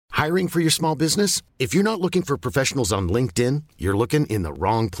Hiring for your small business? If you're not looking for professionals on LinkedIn, you're looking in the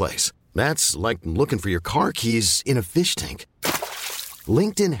wrong place. That's like looking for your car keys in a fish tank.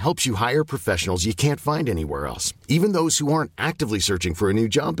 LinkedIn helps you hire professionals you can't find anywhere else, even those who aren't actively searching for a new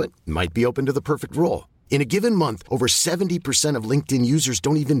job but might be open to the perfect role. In a given month, over 70% of LinkedIn users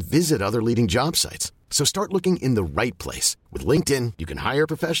don't even visit other leading job sites. So start looking in the right place. With LinkedIn, you can hire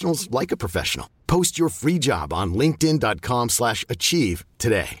professionals like a professional. Post your free job on linkedin.com/achieve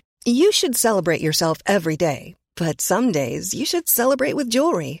today. You should celebrate yourself every day, but some days you should celebrate with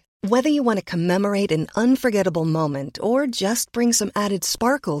jewelry. Whether you want to commemorate an unforgettable moment or just bring some added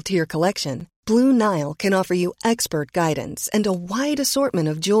sparkle to your collection, Blue Nile can offer you expert guidance and a wide assortment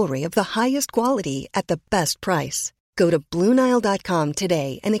of jewelry of the highest quality at the best price. Go to BlueNile.com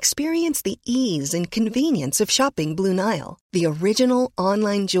today and experience the ease and convenience of shopping Blue Nile, the original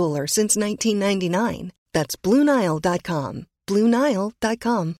online jeweler since 1999. That's BlueNile.com.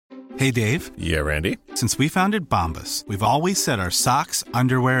 BlueNile.com. Hey, Dave. Yeah, Randy. Since we founded Bombas, we've always said our socks,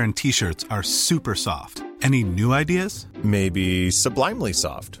 underwear, and T-shirts are super soft. Any new ideas? Maybe sublimely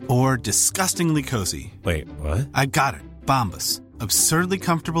soft. Or disgustingly cozy. Wait, what? I got it. Bombas. Absurdly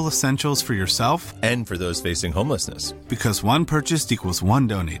comfortable essentials for yourself and for those facing homelessness. Because one purchased equals one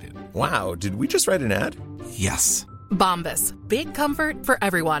donated. Wow, did we just write an ad? Yes. Bombas. Big comfort for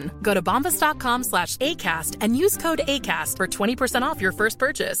everyone. Go to bombas.com/ACAST and use code ACAST for 20% off your first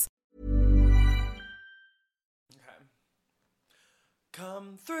purchase.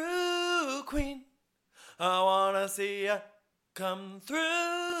 Come through, Queen. I wanna see ya. Come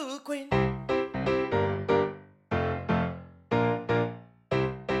through, Queen.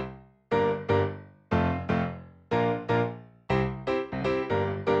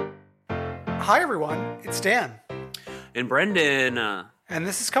 Hi, everyone. It's Dan. And Brendan. And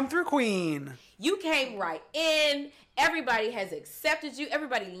this has Come Through, Queen. You came right in. Everybody has accepted you.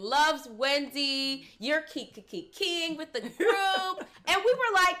 Everybody loves Wendy. You're king with the group. And we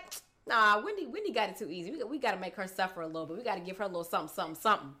were like, nah, Wendy got it too easy. We got to make her suffer a little bit. We got to give her a little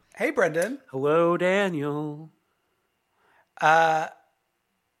something. Hey, Brendan. Hello, Daniel. I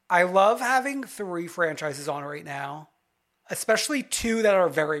love having 3 franchises on right now, especially 2 that are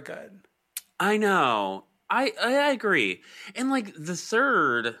very good. I know. I agree. And like the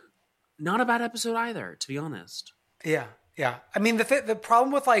 3rd, not a bad episode either, to be honest. Yeah. I mean, the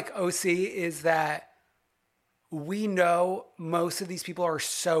problem with like OC is that we know most of these people are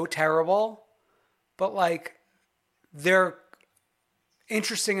so terrible, but like they're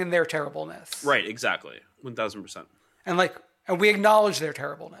interesting in their terribleness. Right, exactly. 1000%. And we acknowledge their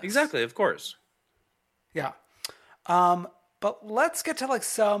terribleness. Exactly, of course. Yeah. But let's get to like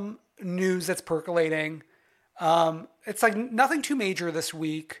some news that's percolating. It's like nothing too major this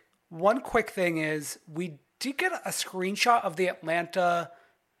week. One quick thing is we did get a screenshot of the Atlanta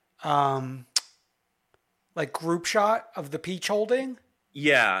like group shot of the Peach holding.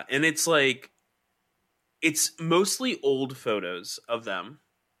 Yeah, and it's like it's mostly old photos of them.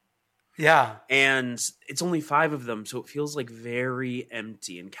 Yeah. And it's only 5 of them, so it feels like very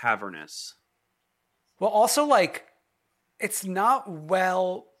empty and cavernous. Well, also like it's not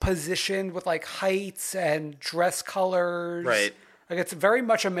well positioned with like heights and dress colors. Right. Like it's very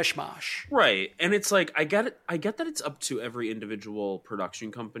much a mishmash. Right. And it's like I get that it's up to every individual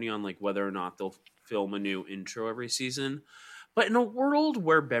production company on like whether or not they'll film a new intro every season. But in a world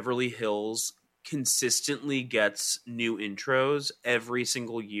where Beverly Hills consistently gets new intros every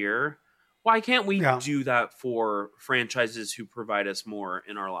single year, why can't we do that for franchises who provide us more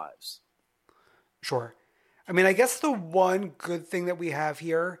in our lives? Sure. I mean, I guess the one good thing that we have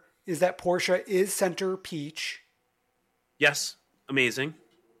here is that Portia is center Peach. Yes. Amazing.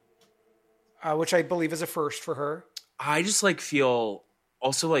 Which I believe is a first for her. I just like feel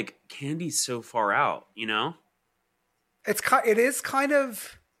also like Candy's so far out, you know? It is kind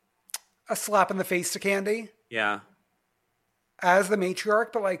of a slap in the face to Candy. Yeah. As the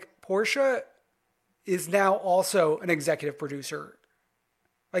matriarch, but like Portia is now also an executive producer.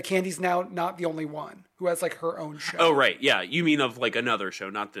 Like Candy's now not the only one who has like her own show. Oh, right. Yeah. You mean of like another show,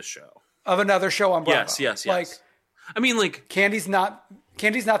 not this show. Of another show on Bravo. Yes. Like, I mean, like Candy's not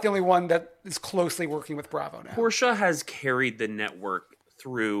the only one that is closely working with Bravo now. Portia has carried the network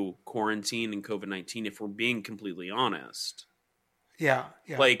through quarantine and COVID-19, if we're being completely honest. Yeah.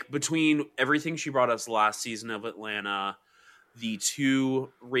 Like between everything she brought us last season of Atlanta, the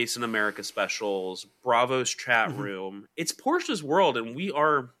 2 Race in America specials, Bravo's chat room, it's Portia's world and we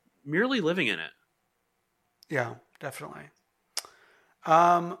are merely living in it. Yeah, definitely.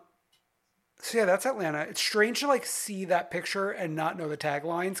 So yeah, that's Atlanta. It's strange to like see that picture and not know the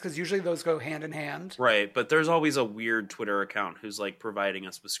taglines because usually those go hand in hand. Right, but there's always a weird Twitter account who's like providing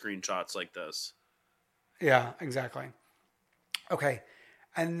us with screenshots like this. Yeah, exactly. Okay.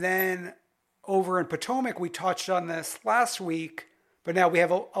 And then over in Potomac, we touched on this last week, but now we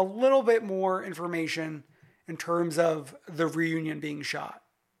have a little bit more information in terms of the reunion being shot.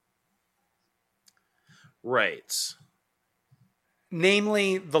 Right.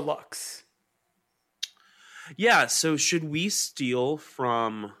 Namely, the looks. Yeah, so should we steal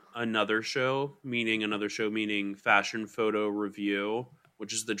from another show meaning Fashion Photo Review,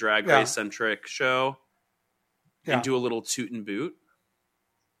 which is the Drag Race-centric show, and do a little toot and boot?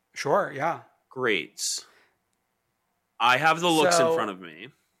 Sure, yeah. Great. I have the looks in front of me.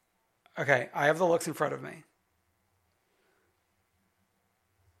 Okay, I have the looks in front of me.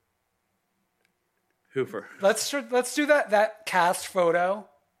 Hoover. Let's do that cast photo,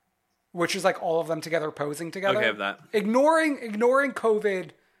 which is like all of them together posing together. Okay, I have that. Ignoring COVID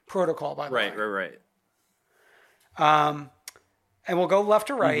protocol, by the way. Right. And we'll go left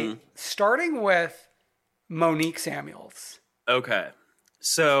to right, starting with Monique Samuels. Okay.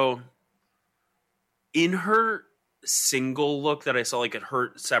 So in her single look that I saw, like at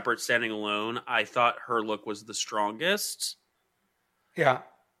her separate standing alone, I thought her look was the strongest. Yeah.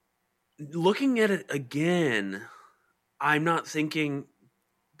 Looking at it again, I'm not thinking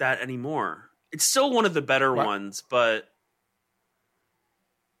that anymore. It's still one of the better ones, but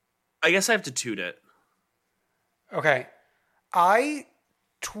I guess I have to toot it. Okay. I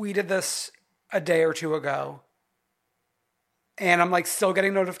tweeted this a day or two ago, and I'm like still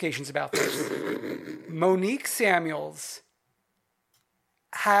getting notifications about this. Monique Samuels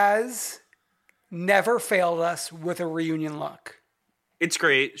has never failed us with a reunion look. It's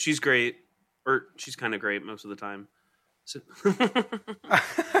great. She's great. Or she's kind of great most of the time. So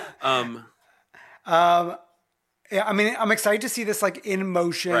yeah, I mean, I'm excited to see this like in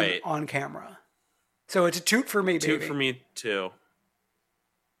motion on camera. So it's a toot for me, baby. Toot for me too.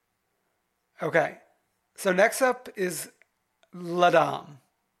 Okay. So next up is La Dame.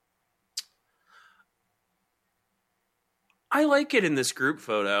 I like it in this group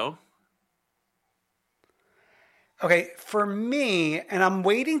photo. Okay, for me, and I'm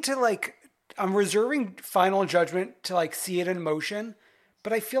waiting to like, I'm reserving final judgment to like see it in motion,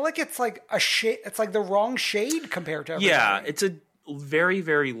 but I feel like it's like a shade, it's like the wrong shade compared to everybody. Yeah, it's a very,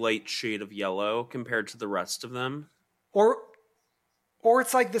 very light shade of yellow compared to the rest of them. Or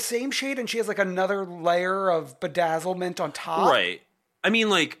it's like the same shade and she has like another layer of bedazzlement on top. Right. I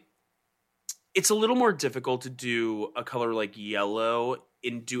mean, like, it's a little more difficult to do a color like yellow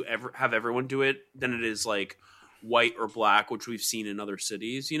and have everyone do it than it is like white or black, which we've seen in other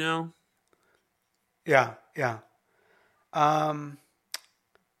cities, you know? Yeah. But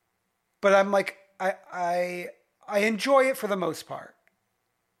I'm like, I enjoy it for the most part.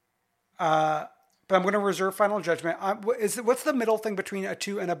 But I'm going to reserve final judgment. What's the middle thing between a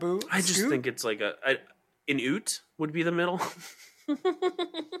toot and a boot? I just think it's like an oot would be the middle.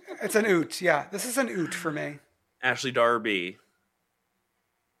 It's an oot, yeah. This is an oot for me. Ashley Darby.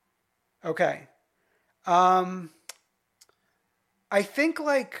 Okay. I think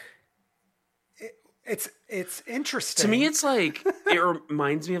like it's interesting. To me, it's like it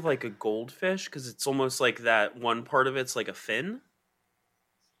reminds me of like a goldfish because it's almost like that one part of it's like a fin.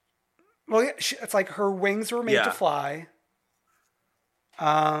 Well, yeah, it's like her wings were made to fly.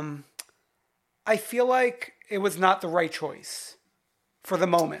 I feel like it was not the right choice for the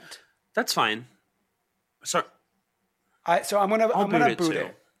moment. That's fine. Sorry. So I'm gonna boot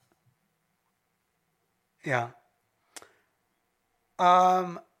it. Yeah.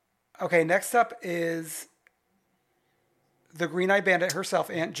 Okay, next up is the Green-Eyed Bandit herself,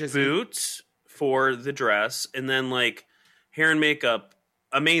 Aunt Jizzy. Boots for the dress, and then like hair and makeup,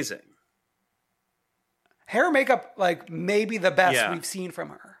 amazing. Hair and makeup, like maybe the best we've seen from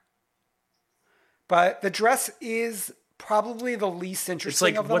her. But the dress is probably the least interesting. It's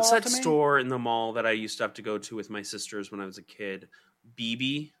like, of them what's all that to me? store in the mall that I used to have to go to with my sisters when I was a kid?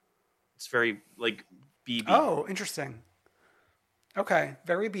 BB. It's very like BB. Oh, interesting. Okay,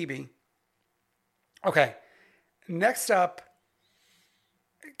 very BB. Okay, next up,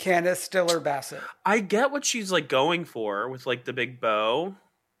 Candace Stiller Bassett. I get what she's like going for with like the big bow.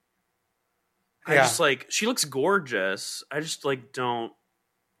 I just like, she looks gorgeous. I just like don't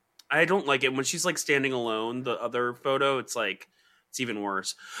like it when she's like standing alone. The other photo, it's like, it's even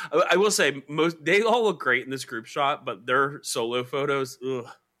worse. I will say they all look great in this group shot, but their solo photos, ugh.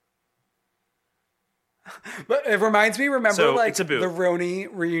 But it reminds me, remember So, like it's a boot. the Roni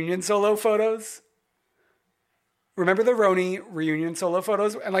reunion solo photos? remember the Roni reunion solo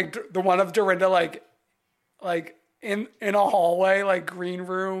photos and like the one of Dorinda like in a hallway, like green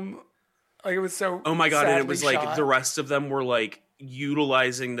room. Like it was so. Oh my God. And it was shot. like the rest of them were like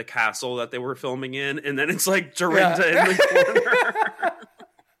utilizing the castle that they were filming in. And then it's like Dorinda in the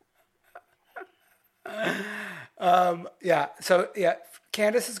corner. So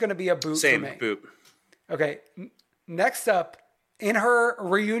Candace is going to be a boot Same, for me. boot. Okay. Next up, in her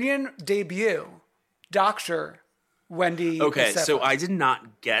reunion debut, Dr. Wendy. Okay, Giuseppe. so I did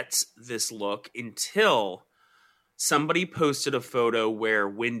not get this look until somebody posted a photo where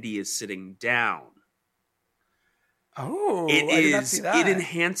Wendy is sitting down. Oh, It I did not see that. It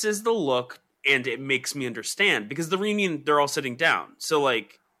enhances the look and it makes me understand because the reunion, they're all sitting down. So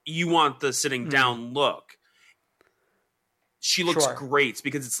like you want the sitting down look. She looks great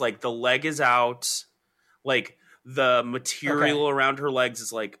because it's like the leg is out, like the material around her legs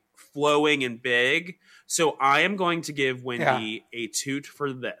is like flowing and big. So I am going to give Wendy a toot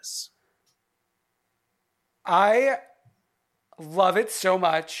for this. I love it so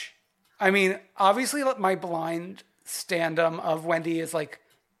much. I mean, obviously my blind stand-up of Wendy is like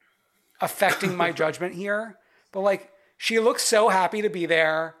affecting my judgment here, but like she looks so happy to be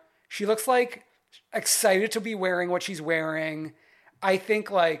there. She looks like excited to be wearing what she's wearing. I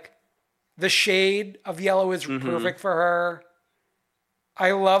think like the shade of yellow is perfect for her.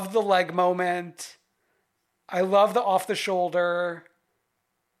 I love the leg moment. I love the off the shoulder.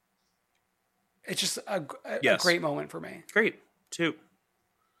 It's just a great moment for me. Great. Toot.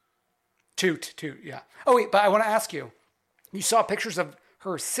 Toot, yeah. Oh, wait, but I want to ask you. You saw pictures of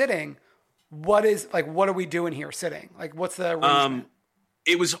her sitting. What are we doing here sitting? Like, what's the arrangement?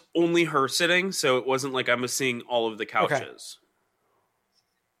 It was only her sitting, so it wasn't like I was seeing all of the couches. Okay.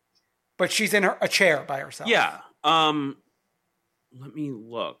 But she's in a chair by herself. Yeah. Let me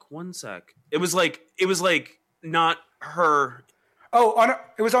look. 1 sec. It was like not her. Oh,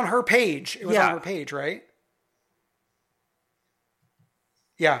 it was on her page. It was on her page, right?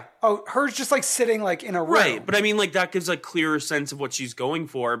 Yeah. Oh, hers just like sitting like in a room. Right, but I mean like that gives a clearer sense of what she's going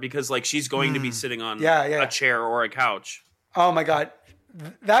for because like she's going to be sitting on a chair or a couch. Oh my God.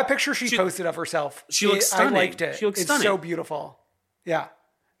 That picture she posted of herself. She looks stunning. I liked it. She looks it's stunning. So beautiful. Yeah.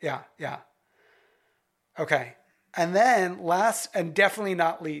 Okay. And then last and definitely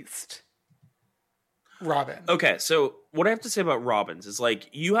not least, Robin. Okay, so what I have to say about Robin's is like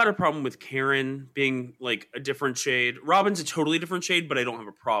you had a problem with Karen being like a different shade. Robin's a totally different shade, but I don't have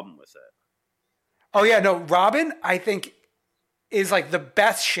a problem with it. Oh yeah, no, Robin I think is like the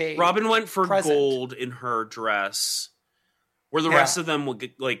best shade. Robin went for present. gold in her dress, where the rest of them will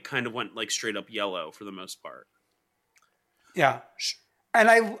get like kind of went like straight up yellow for the most part. Yeah, and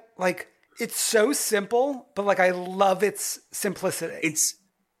I like it's so simple, but like I love its simplicity. It's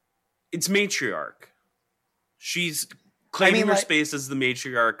matriarch. She's claiming her space as the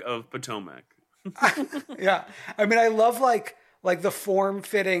matriarch of Potomac. Yeah. I mean, I love like the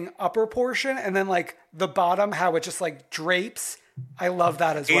form-fitting upper portion and then like the bottom, how it just like drapes. I love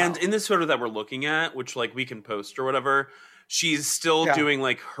that as well. And in this photo that we're looking at, which like we can post or whatever, she's still doing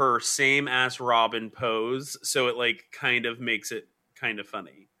like her same ass Robin pose. So it like kind of makes it kind of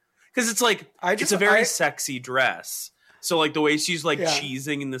funny. Because it's like, it's a very sexy dress. So like the way she's like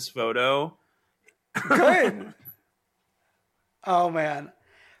cheesing in this photo. Good. Oh man.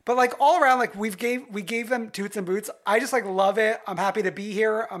 But like all around, like we gave them toots and boots. I just like love it. I'm happy to be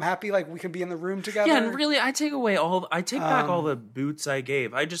here. I'm happy like we can be in the room together. Yeah, and really I take back all the boots I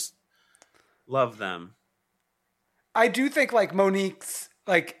gave. I just love them. I do think like Monique's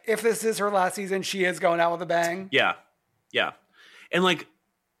like if this is her last season, she is going out with a bang. Yeah. Yeah. And like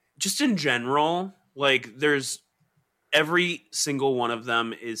just in general, like there's every single one of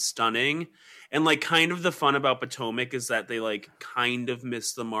them is stunning. And like kind of the fun about Potomac is that they like kind of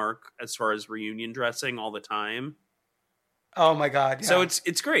miss the mark as far as reunion dressing all the time. Oh my God. Yeah. So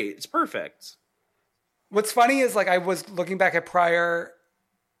it's great. It's perfect. What's funny is like I was looking back at prior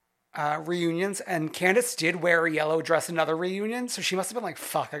reunions and Candace did wear a yellow dress in another reunion. So she must have been like,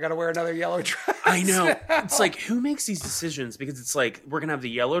 fuck, I got to wear another yellow dress. I know. It's like, who makes these decisions? Because it's like, we're going to have the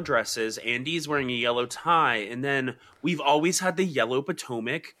yellow dresses. Andy's wearing a yellow tie. And then we've always had the yellow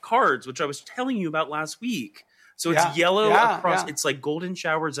Potomac cards, which I was telling you about last week. So it's yellow across. It's like golden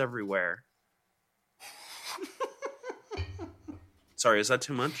showers everywhere. Sorry, is that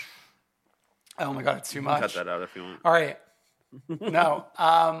too much? Oh my God, it's too much. Cut that out if you want. All right. No.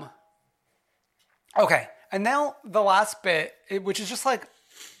 Okay. And now the last bit, which is just like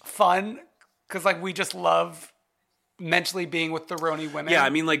fun because like we just love mentally being with the Roni women. Yeah, I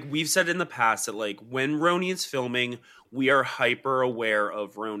mean, like we've said in the past that like when Roni is filming, we are hyper aware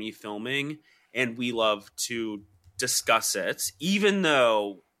of Roni filming, and we love to discuss it, even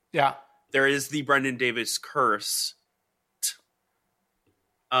though there is the Brendan Davis curse,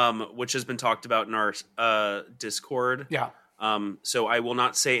 which has been talked about in our Discord. Yeah. So I will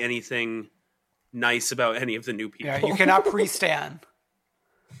not say anything nice about any of the new people. Yeah, you cannot pre-stan.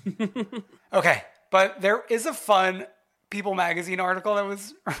 Okay, but there is a fun People Magazine article that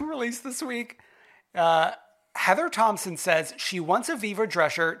was released this week. Heather Thompson says she wants Aviva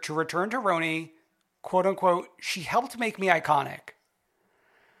Drescher to return to RHONY, quote unquote, she helped make me iconic.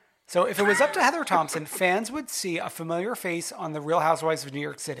 So if it was up to Heather Thompson, fans would see a familiar face on The Real Housewives of New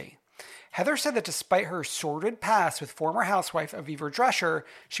York City. Heather said that despite her sordid past with former housewife Aviva Drescher,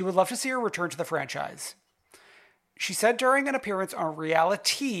 she would love to see her return to the franchise. She said during an appearance on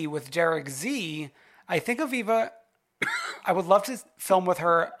Reality with Derek Z, I think Aviva, I would love to film with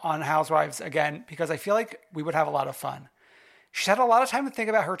her on Housewives again because I feel like we would have a lot of fun. She's had a lot of time to think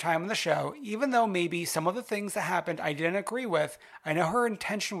about her time on the show, even though maybe some of the things that happened I didn't agree with. I know her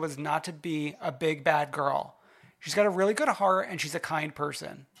intention was not to be a big bad girl. She's got a really good heart and she's a kind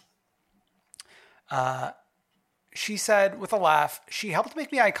person. She said with a laugh, she helped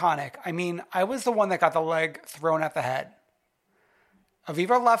make me iconic. I mean, I was the one that got the leg thrown at the head.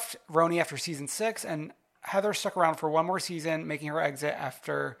 Aviva left RHONY after season 6 and Heather stuck around for one more season, making her exit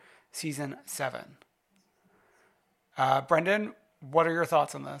after season 7. Brendan, what are your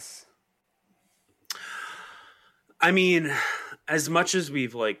thoughts on this? I mean, as much as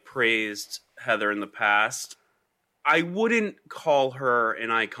we've praised Heather in the past, I wouldn't call her an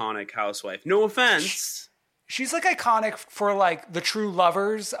iconic housewife. No offense. She's iconic for the true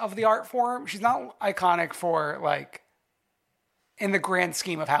lovers of the art form. She's not iconic for in the grand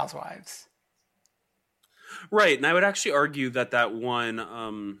scheme of housewives. Right, and I would actually argue that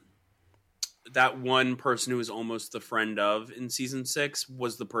one person who was almost the friend of in season 6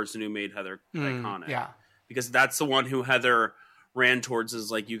 was the person who made Heather iconic. Yeah. Because that's the one who Heather ran towards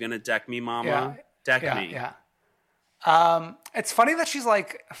is you gonna deck me, mama? Yeah. Deck me. Yeah. It's funny that she's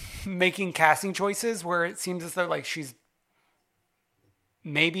making casting choices where it seems as though she's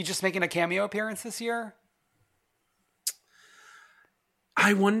maybe just making a cameo appearance this year.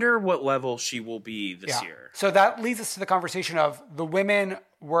 I wonder what level she will be this year. So that leads us to the conversation of the women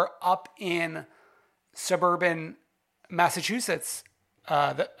were up in suburban Massachusetts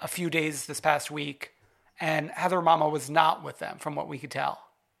a few days this past week, and Heather Mama was not with them from what we could tell.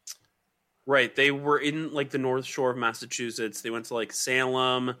 Right. They were in the North Shore of Massachusetts. They went to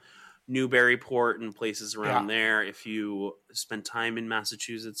Salem, Newburyport, and places around there. If you spend time in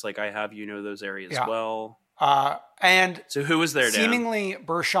Massachusetts like I have, you know those areas well. And so who was there, Dan? Seemingly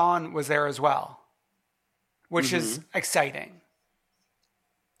Bershawn was there as well, which is exciting.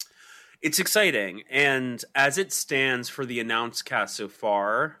 It's exciting. And as it stands for the announced cast so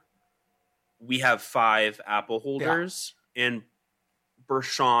far, we have 5 Apple holders, and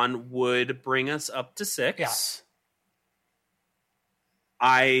Bershawn would bring us up to 6. Yes.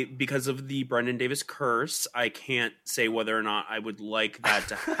 Because of the Brendan Davis curse, I can't say whether or not I would like that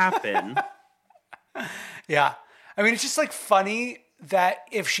to happen. Yeah. I mean, it's just funny that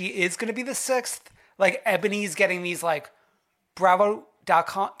if she is going to be the 6th, Ebony's getting these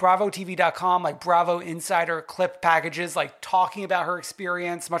BravoTV.com, Bravo Insider clip packages, talking about her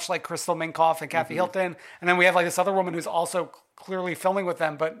experience, much like Crystal Minkoff and Kathy Hilton. And then we have this other woman who's also clearly filming with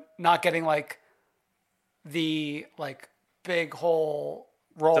them, but not getting the big whole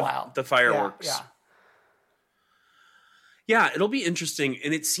rollout. The fireworks. Yeah. Yeah, it'll be interesting.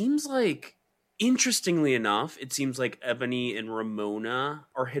 And it seems interestingly enough, it seems like Ebony and Ramona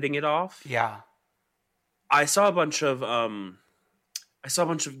are hitting it off. Yeah. I saw a bunch of do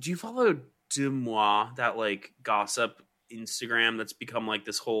you follow Demois, that gossip Instagram that's become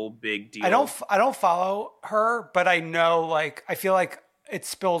this whole big deal? I don't follow her, but I know I feel it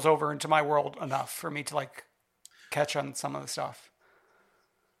spills over into my world enough for me to catch on some of the stuff.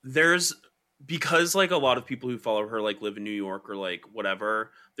 Because a lot of people who follow her live in New York or whatever,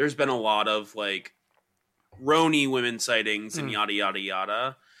 there's been a lot of RHONY women sightings and yada yada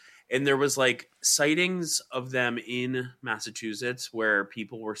yada. And there was sightings of them in Massachusetts where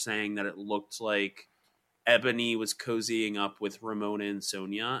people were saying that it looked like Ebony was cozying up with Ramona and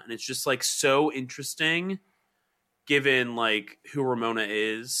Sonia. And it's just so interesting given who Ramona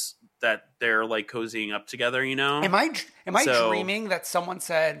is that they're cozying up together, you know? Am I dreaming that someone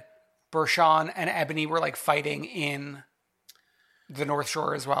said Bershawn and Ebony were fighting in the North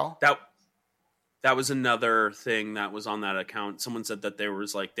Shore as well? That was another thing that was on that account. Someone said that there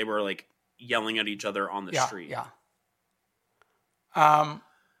was they were yelling at each other on the street. Yeah.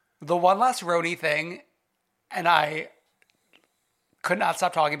 The one last RHONY thing, and I could not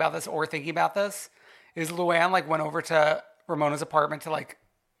stop talking about this or thinking about this, is Luann like went over to Ramona's apartment to like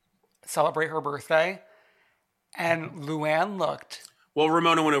celebrate her birthday, and Luann looked. Well,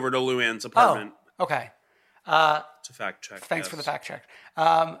 Ramona went over to Luann's apartment. Oh, okay. To fact check. Thanks for the fact check.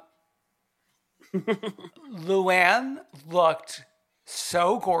 Luann looked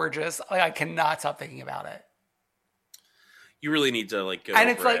so gorgeous. Like, I cannot stop thinking about it. You really need to like go and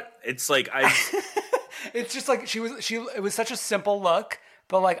over it. It's like I. It's just like it was such a simple look,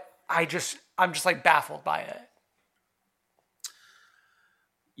 but like I'm just like baffled by it.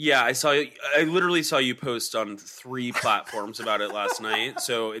 Yeah, I literally saw you post on 3 platforms about it last night.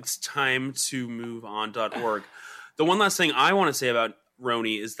 So it's time to move on.org. The one last thing I want to say about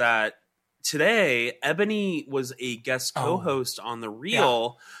Roni is that today Ebony was a guest co-host on The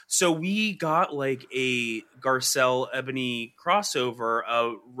Real. Yeah. So we got like a Garcelle Ebony crossover,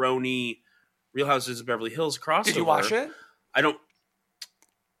 a Roni Real Houses of Beverly Hills crossover. Did you watch it? I don't.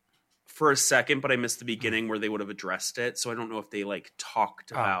 For a second, but I missed the beginning where they would have addressed it. So I don't know if they like talked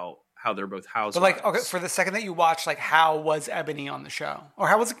about how they're both housewives. But like, okay, for the second that you watched, like, how was Ebony on the show, or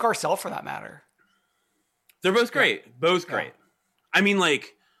how was Garcelle for that matter? They're both great. Yeah. Both great. I mean,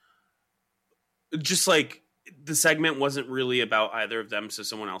 like, just like the segment wasn't really about either of them, so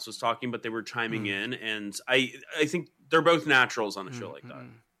someone else was talking, but they were chiming in, and I think they're both naturals on a show like that.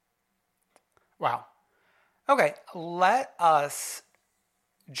 Wow. Okay, let us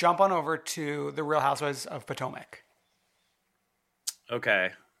jump on over to The Real Housewives of Potomac. Okay.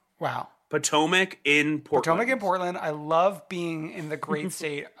 Wow. Potomac in Portland. Potomac in Portland. I love being in the great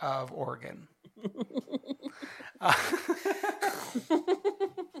state of Oregon.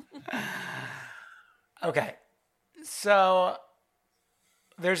 Okay. So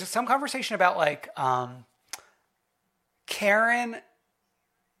there's some conversation about like Karen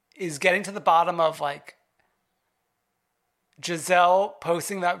is getting to the bottom of like Giselle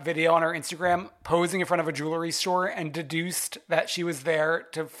posting that video on her Instagram, posing in front of a jewelry store, and deduced that she was there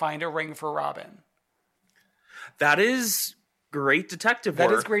to find a ring for Robin. That is great detective work.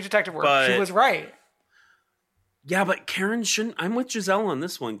 That is great detective work. She was right. Yeah, but Karen shouldn't. I'm with Giselle on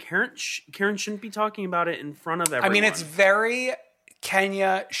this one. Karen shouldn't be talking about it in front of everyone. I mean, it's very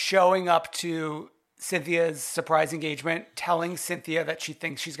Kenya showing up to Cynthia's surprise engagement, telling Cynthia that she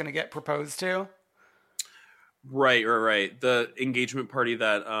thinks she's going to get proposed to. Right. The engagement party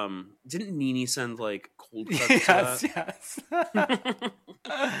that didn't Nene send like cold cuts to that?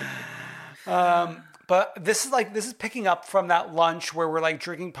 Yes. But this is picking up from that lunch where we're like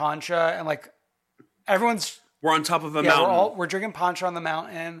drinking pancha and like we're on top of a mountain. We're drinking pancha on the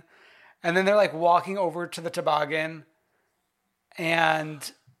mountain, and then they're like walking over to the toboggan,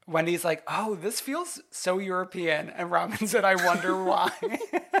 and Wendy's like, "Oh, this feels so European," and Robin said, "I wonder why."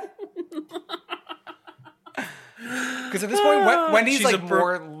 Because at this point, Wendy's she's like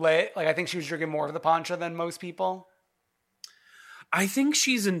more lit. Like, I think she was drinking more of the pancha than most people. I think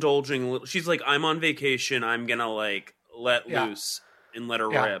she's indulging. She's like, I'm on vacation. I'm going to like let loose and let her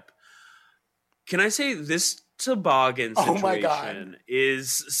rip. Can I say this toboggan situation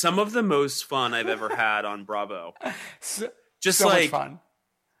is some of the most fun I've ever had on Bravo. Just like, much fun.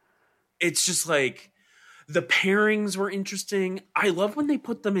 It's just like, the pairings were interesting. I love when they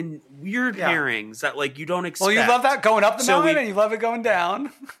put them in weird pairings that like you don't expect. Well, you love that going up the mountain and you love it going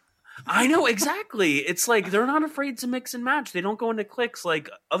down. I know, exactly. It's like they're not afraid to mix and match. They don't go into cliques like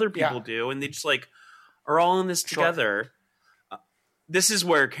other people do, and they just like are all in this together. This is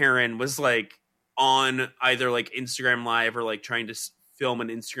where Karen was like on either like Instagram Live or like trying to film an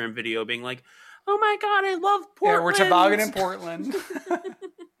Instagram video being like, "Oh my God, I love Portland." Yeah, we're toboggan in Portland.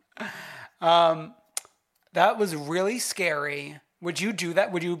 That was really scary. Would you do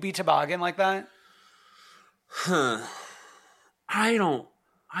that? Would you be toboggan like that? I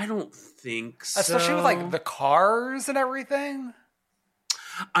don't think so. Especially with like the cars and everything.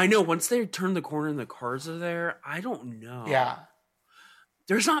 I know, once they turn the corner and the cars are there, I don't know. Yeah.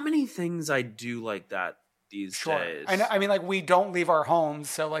 There's not many things I do like that these days. I mean, like, we don't leave our homes,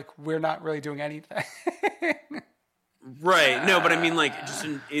 so like we're not really doing anything. Right. No, but I mean like just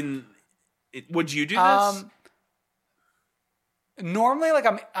in would you do this? Normally, like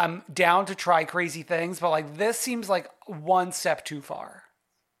I'm down to try crazy things, but like this seems like one step too far.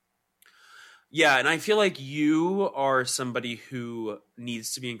 Yeah, and I feel like you are somebody who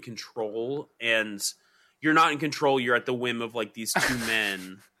needs to be in control, and you're not in control. You're at the whim of like these two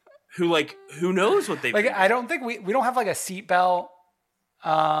men who like who knows what they like. I don't think we don't have like a seatbelt.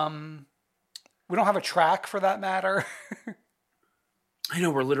 We don't have a track for that matter. I know,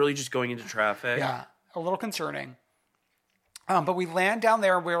 we're literally just going into traffic. Yeah, a little concerning. But we land down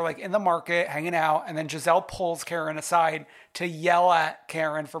there and we were like in the market hanging out. And then Giselle pulls Karen aside to yell at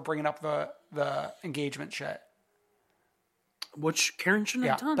Karen for bringing up the engagement shit. Which Karen shouldn't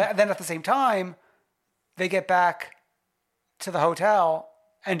have done. But then at the same time, they get back to the hotel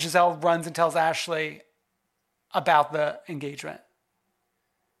and Giselle runs and tells Ashley about the engagement.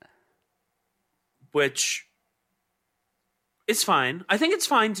 Which is fine. I think it's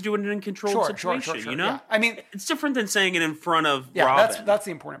fine to do it in a controlled situation, you know? Yeah. I mean, it's different than saying it in front of Robin. That's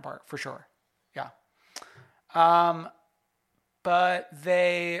the important part, for sure. Yeah. But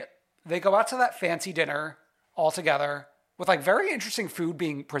they go out to that fancy dinner all together with like very interesting food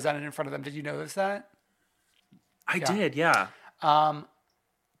being presented in front of them. Did you notice that? I did, yeah.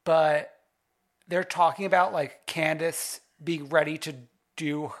 But they're talking about like Candace being ready to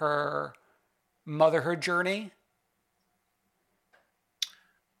do her motherhood journey.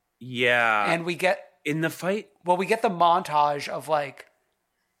 Yeah. And we get in the fight. Well, we get the montage of like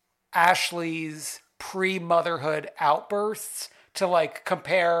Ashley's pre-motherhood outbursts to like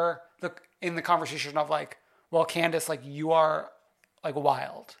compare in the conversation of like, well, Candace, like you are like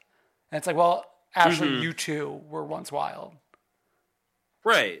wild. And it's like, well, Ashley, you too were once wild.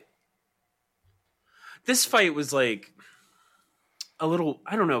 Right. This fight was like a little,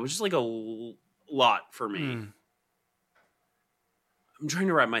 I don't know, it was just like a lot for me. I'm trying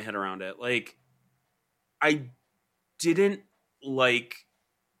to wrap my head around it. Like, I didn't like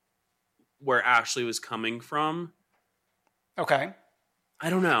where Ashley was coming from. Okay. I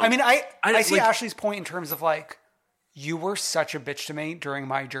don't know. I mean, I see like, Ashley's point in terms of like, you were such a bitch to me during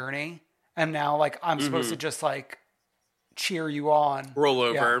my journey. And now like, I'm supposed to just like cheer you on. Roll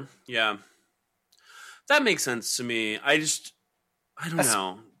over. Yeah. That makes sense to me. I don't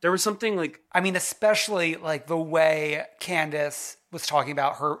know. There was something like... I mean, especially like the way Candace was talking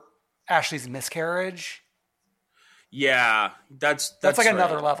about Ashley's miscarriage. Yeah, that's like right.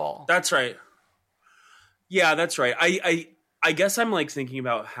 another level. That's right. Yeah, that's right. I guess I'm like thinking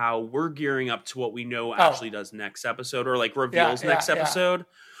about how we're gearing up to what we know Ashley does next episode or like reveals next episode.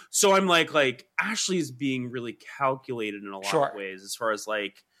 So I'm like Ashley is being really calculated in a lot of ways as far as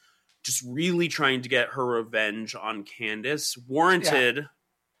like just really trying to get her revenge on Candace. Warranted. Yeah.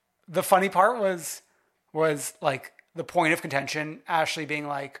 The funny part was like the point of contention, Ashley being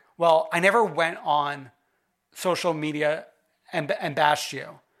like, well, I never went on social media and bashed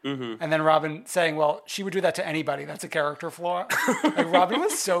you. Mm-hmm. And then Robin saying, well, she would do that to anybody. That's a character flaw. Like Robin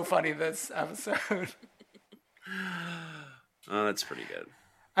was so funny this episode. Oh, that's pretty good.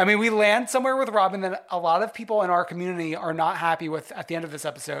 I mean, we land somewhere with Robin that a lot of people in our community are not happy with at the end of this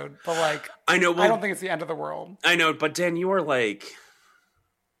episode. But like, I know, I don't think it's the end of the world. I know, but Dan, you are like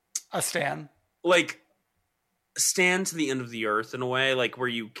a stan. Like stand to the end of the earth in a way, like where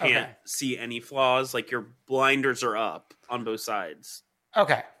you can't see any flaws. Like your blinders are up on both sides.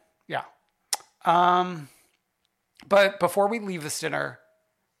 Okay. Yeah. But before we leave this dinner,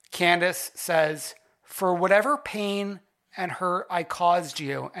 Candace says, for whatever pain and hurt I caused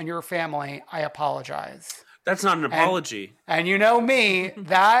you and your family, I apologize. That's not an apology. And you know me,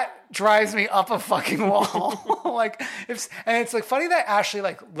 that drives me up a fucking wall. And it's like funny that Ashley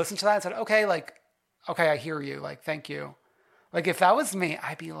like listened to that and said, okay, I hear you. Like, thank you. Like if that was me,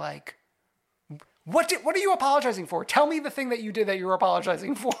 I'd be like, what are you apologizing for? Tell me the thing that you did that you're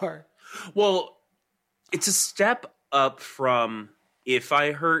apologizing for. Well, it's a step up from if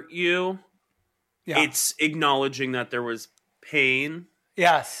I hurt you. Yeah. It's acknowledging that there was pain.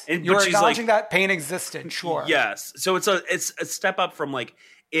 Yes. You're acknowledging that pain existed, sure. Yes. So it's a step up from like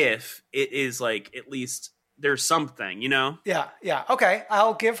if it is like at least there's something, you know? Yeah, yeah. Okay.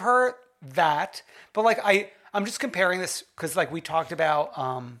 I'll give her that. But like I'm just comparing this because like we talked about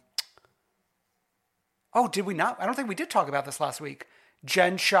did we not? I don't think we did talk about this last week.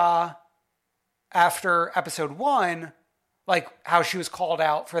 Jen Shah, after episode 1, like how she was called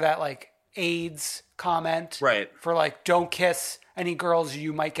out for that like AIDS comment. Right. For like, don't kiss any girls,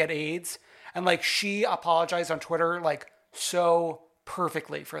 you might get AIDS. And like she apologized on Twitter like so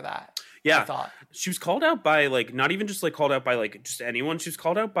perfectly for that. Yeah. I thought. She was called out by like, not even just like called out by like just anyone. She was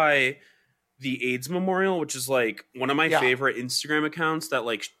called out by the AIDS Memorial, which is like one of my favorite Instagram accounts that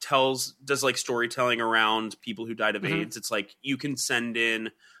like does like storytelling around people who died of AIDS. It's like you can send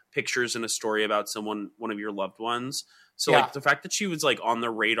in pictures and a story about one of your loved ones. So like the fact that she was like on the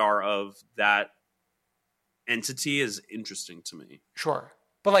radar of that entity is interesting to me. Sure.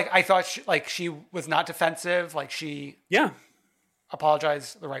 But like I thought she was not defensive, like she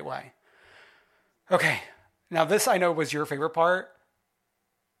apologized the right way. Okay. Now this I know was your favorite part,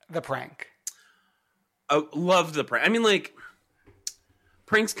 the prank. I love the prank. I mean, like,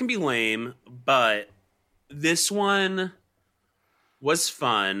 pranks can be lame, but this one was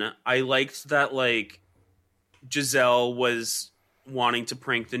fun. I liked that, like, Giselle was wanting to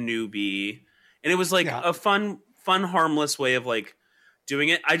prank the newbie. And it was, like, a fun, harmless way of, like, doing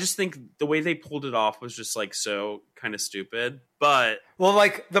it. I just think the way they pulled it off was just, like, so kind of stupid. But... Well,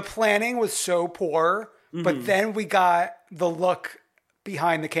 like, the planning was so poor, but then we got the look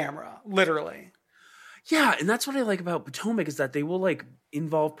behind the camera, literally. Yeah, and that's what I like about Potomac is that they will, like,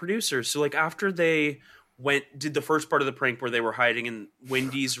 involve producers. So, like, after they did the first part of the prank where they were hiding in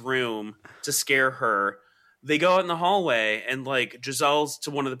Wendy's room to scare her, they go out in the hallway and, like, Giselle's to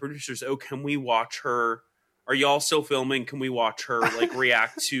one of the producers, oh, can we watch her? Are y'all still filming? Can we watch her, like,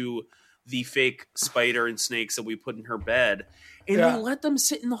 react to the fake spider and snakes that we put in her bed? And they let them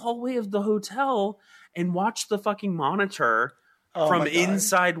sit in the hallway of the hotel and watch the fucking monitor from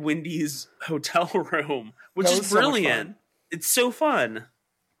inside Wendy's hotel room, which is brilliant. It's so fun.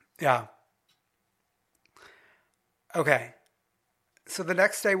 Yeah. Okay. So the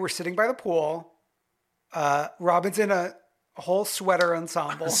next day we're sitting by the pool. Robin's in a whole sweater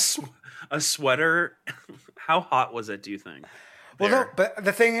ensemble. A sweater? How hot was it, do you think? Well, no, but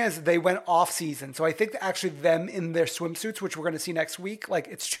the thing is, they went off season. So I think actually them in their swimsuits, which we're going to see next week, like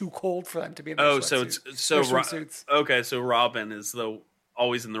it's too cold for them to be in their swimsuits. Swimsuits. Okay, so Robin is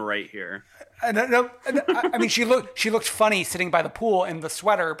always in the right here. I mean, she looked funny sitting by the pool in the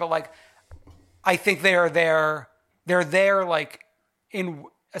sweater, but like, I think they're there like in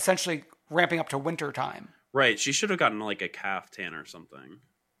essentially ramping up to winter time. Right. She should have gotten like a calf tan or something.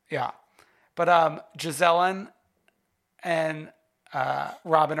 Yeah. But Giselle and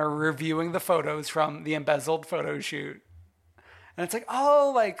Robin are reviewing the photos from the embezzled photo shoot. And it's like,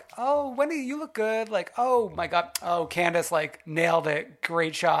 oh, Wendy, you look good. Like, oh my God. Oh, Candace, like, nailed it.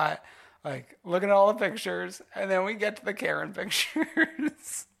 Great shot. Like, look at all the pictures. And then we get to the Karen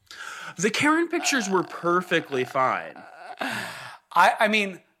pictures. The Karen pictures were perfectly fine. I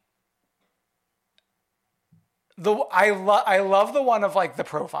mean, I love the one of, like, the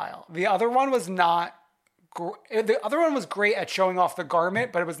profile. The other one was not. The other one was great at showing off the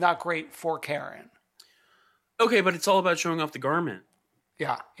garment, but it was not great for Karen. Okay, but it's all about showing off the garment.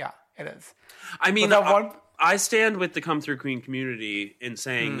 Yeah, it is. I mean, I stand with the Come Through Queen community in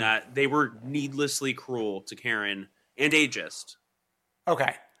saying that they were needlessly cruel to Karen and ageist.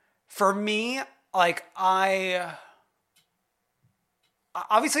 Okay. For me, like,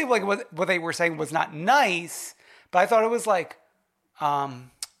 obviously, like, what they were saying was not nice, but I thought it was like,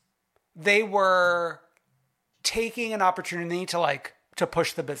 they were taking an opportunity to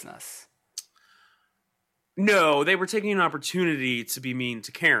push the business. No, they were taking an opportunity to be mean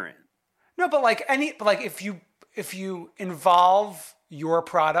to Karen. No, but if you involve your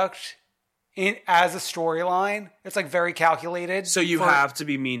product in as a storyline, it's like very calculated. So you have to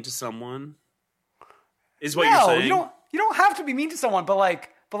be mean to someone, is what you're saying? You don't have to be mean to someone, but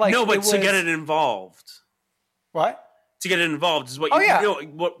no, but to get it involved. What? To get it involved is what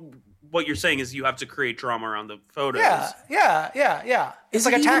what you're saying is you have to create drama around the photos. Yeah. Is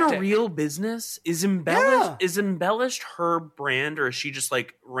like it a even tactic. a real business? Is embellished her brand, or is she just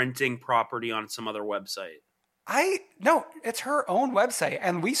like renting property on some other website? No, it's her own website,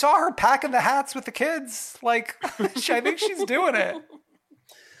 and we saw her packing the hats with the kids. Like, I think she's doing it.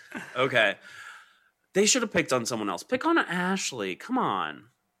 Okay, they should have picked on someone else. Pick on Ashley. Come on.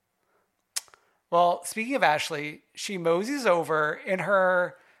 Well, speaking of Ashley, she moseys over in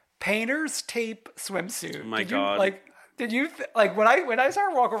her painter's tape swimsuit. Oh my God. Did you when I saw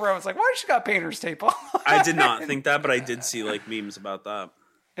her walk over, I was like, why does she got painter's tape on? I did not think that, but I did see like memes about that.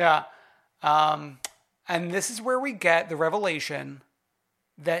 Yeah. And this is where we get the revelation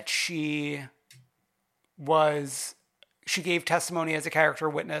that she gave testimony as a character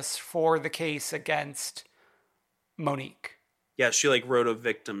witness for the case against Monique. Yeah, she like wrote a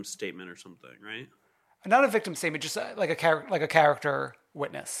victim statement or something, right? Not a victim statement, just like a character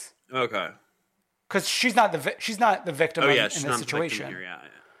witness. Okay. Because she's not the victim in this situation. Here, yeah.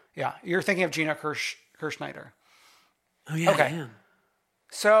 Yeah, you're thinking of Gina Kirschneider. Oh yeah. Okay. Yeah.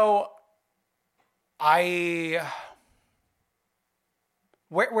 So,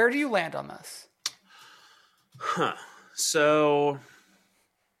 where do you land on this? Huh. So,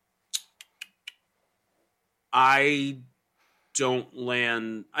 I don't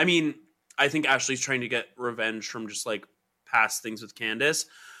land. I mean, I think Ashley's trying to get revenge from just like past things with Candace.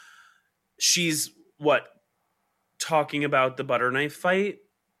 She's talking about the butter knife fight?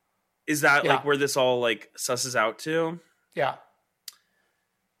 Is that like where this all like susses out to? Yeah.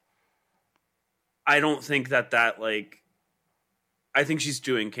 I don't think that like, I think she's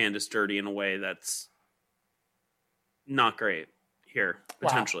doing Candace dirty in a way that's not great here,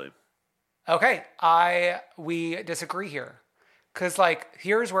 potentially. Wow. Okay. We disagree here. Because, like,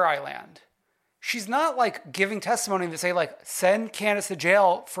 here's where I land. She's not, like, giving testimony to say, like, send Candace to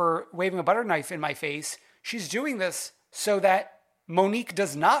jail for waving a butter knife in my face. She's doing this so that Monique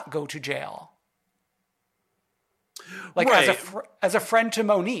does not go to jail. Like, right. as a friend to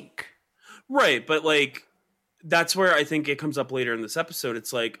Monique. Right, but, like, that's where I think it comes up later in this episode.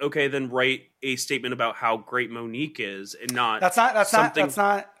 It's like, okay, then write a statement about how great Monique is and not That's not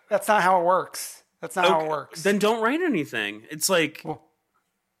how it works. That's not how it works. Then don't write anything. It's like, well,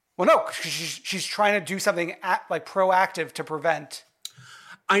 no, she's trying to do something like proactive to prevent.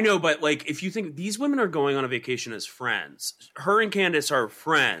 I know, but like, if you think these women are going on a vacation as friends, her and Candace are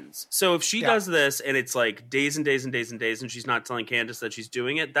friends. So if she does this and it's like days and days and days and days, and she's not telling Candace that she's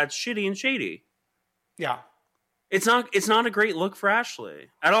doing it, that's shitty and shady. Yeah. It's not a great look for Ashley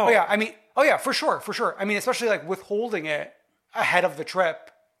at all. Oh yeah, for sure. I mean, especially like withholding it ahead of the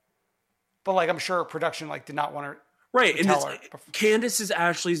trip. But like, I'm sure production like did not want to. Right, and Candace is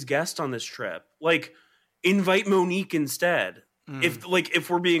Ashley's guest on this trip. Like, invite Monique instead. If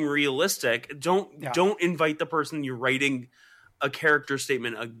we're being realistic, don't invite the person you're writing a character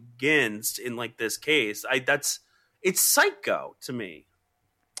statement against in like this case. It's psycho to me.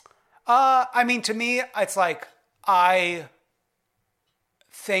 I mean, to me, it's like I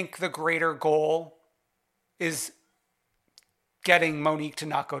think the greater goal is getting Monique to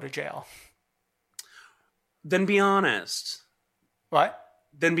not go to jail. Then be honest. What?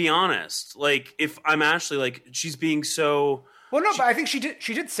 Then be honest. Like, if I'm Ashley, like, she's being so... Well, no, but I think she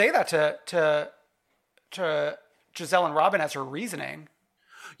did say that to Giselle and Robin as her reasoning.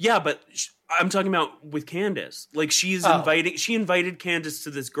 Yeah, but I'm talking about with Candace. Like, she invited Candace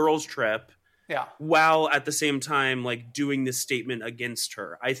to this girls' trip. Yeah. While at the same time, like, doing this statement against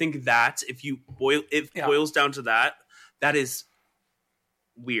her. I think that if boils down to that, that is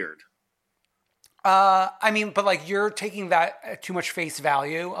weird. I mean, but like, you're taking that at too much face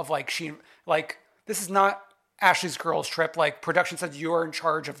value of like, this is not Ashley's girls trip. Like, production said you're in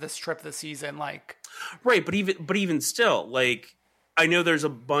charge of this trip this season. Like, right. But even still, like, I know there's a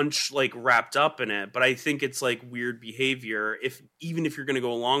bunch like wrapped up in it, but I think it's like weird behavior. Even if you're going to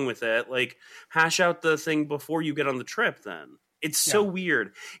go along with it, like, hash out the thing before you get on the trip. Then it's so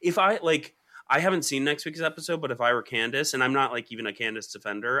weird. I haven't seen next week's episode, but if I were Candace, and I'm not like even a Candace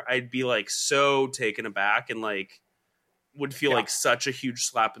defender, I'd be like so taken aback and like would feel like such a huge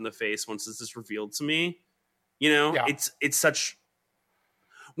slap in the face once this is revealed to me. You know, it's such,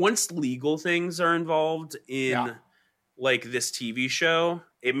 once legal things are involved in like this TV show,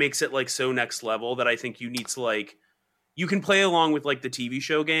 it makes it like so next level that I think you need to like, you can play along with like the TV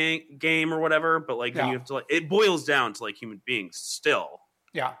show game or whatever, but like then you have to like, it boils down to like human beings still.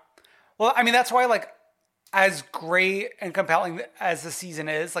 Yeah. Well, I mean, that's why, like, as great and compelling as the season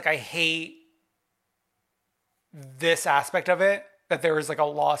is, like, I hate this aspect of it, that there is, like,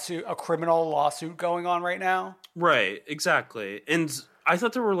 a criminal lawsuit going on right now. Right, exactly. And I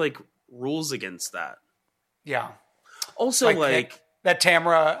thought there were, like, rules against that. Yeah. Also, like that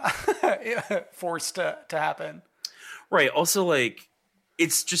Tamra forced to happen. Right. Also, like,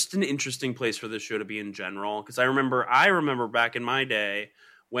 it's just an interesting place for this show to be in general. Because I remember back in my day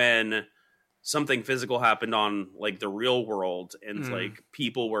when something physical happened on like the Real World and like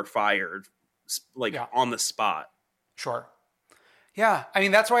people were fired like on the spot. Sure. Yeah. I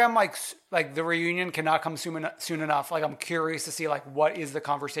mean, that's why I'm like the reunion cannot come soon enough. Like, I'm curious to see like what is the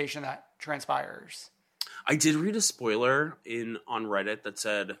conversation that transpires. I did read a spoiler on Reddit that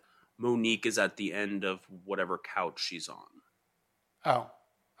said Monique is at the end of whatever couch she's on. Oh,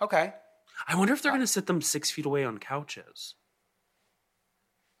 okay. I wonder if they're going to sit them 6 feet away on couches.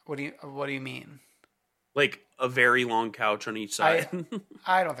 What do you mean? Like a very long couch on each side?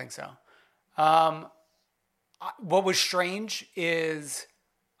 I don't think so. What was strange is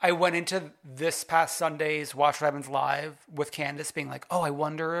I went into this past Sunday's Watch What Happens Live with Candace being like, oh, I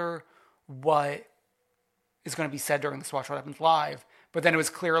wonder what is going to be said during this Watch What Happens Live. But then it was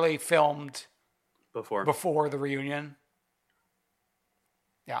clearly filmed before the reunion.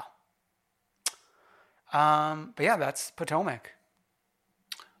 Yeah. But yeah, that's Potomac.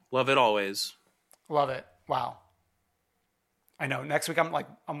 Love it always. Love it. Wow. I know. Next week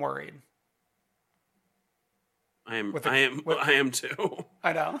I'm worried. I am too.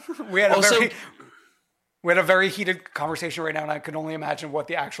 I know. We had a very heated conversation right now, and I can only imagine what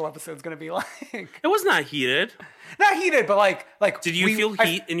the actual episode is going to be like. It was not heated. Not heated, but like. Did you feel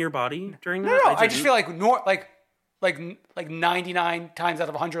heat in your body during that? No. I just feel like 99 times out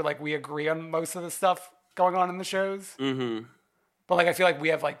of 100, like we agree on most of the stuff going on in the shows. Mm-hmm. But like I feel like we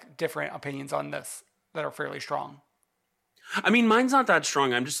have like different opinions on this that are fairly strong. I mean, mine's not that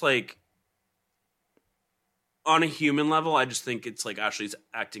strong. I'm just like, on a human level, I just think it's like Ashley's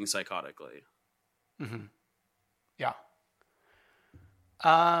acting psychotically. Mm-hmm. Yeah.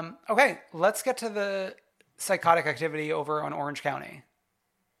 Okay, let's get to the psychotic activity over on Orange County.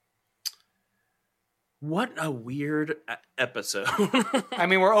 What a weird episode. I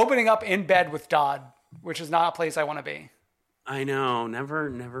mean, we're opening up in bed with Dodd, which is not a place I want to be. I know.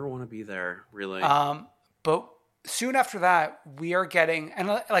 Never want to be there, really. But soon after that, we are getting, and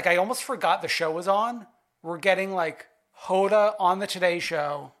like I almost forgot the show was on. We're getting like Hoda on the Today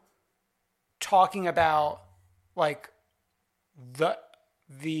Show talking about like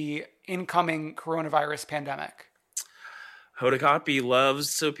the incoming coronavirus pandemic. Hoda Kotb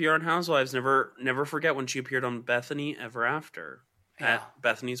loves to appear on Housewives. Never forget when she appeared on Bethany Ever After at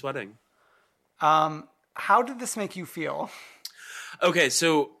Bethany's wedding. How did this make you feel? Okay,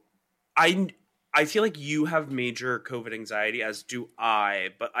 so I feel like you have major COVID anxiety, as do I,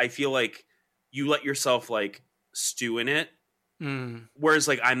 but I feel like you let yourself like stew in it. Whereas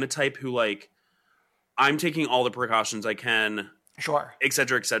like I'm the type who like I'm taking all the precautions I can, sure, et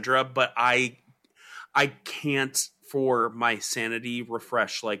cetera, but I can't for my sanity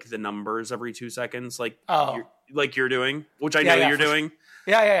refresh like the numbers every 2 seconds, like you're doing, which I know you're doing.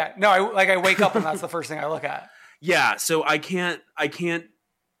 Yeah. No, I wake up and that's the first thing I look at. Yeah, so I can't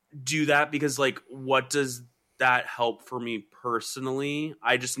do that because like what does that help for me personally?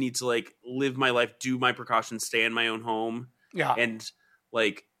 I just need to like live my life, do my precautions, stay in my own home. Yeah. And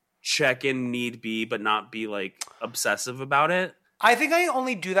like check in need be, but not be like obsessive about it. I think I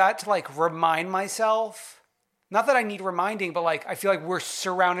only do that to like remind myself. Not that I need reminding, but like I feel like we're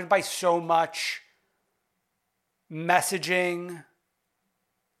surrounded by so much messaging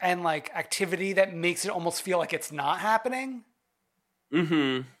and like activity that makes it almost feel like it's not happening. Mm-hmm.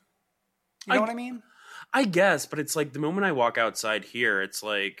 You know what I mean? I guess, but it's like the moment I walk outside here, it's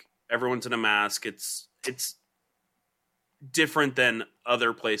like everyone's in a mask. It's different than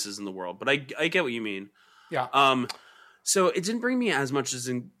other places in the world, but I get what you mean. Yeah. So it didn't bring me as much as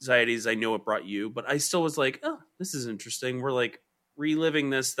anxiety as I know it brought you, but I still was like, oh, this is interesting. We're like reliving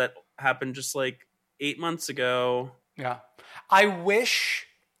this that happened just like 8 months ago. Yeah. I wish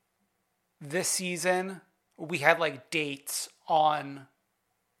this season we had like dates on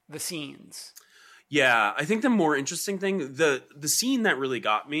the scenes. Yeah, I think the more interesting thing, the scene that really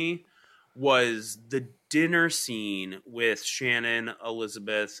got me was the dinner scene with Shannon,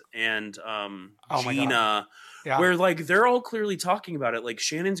 Elizabeth, and Gina, where like they're all clearly talking about it. Like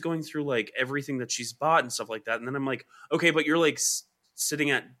Shannon's going through like everything that she's bought and stuff like that, and then I'm like, okay, but you're like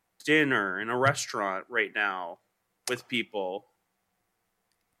sitting at dinner in a restaurant right now with people.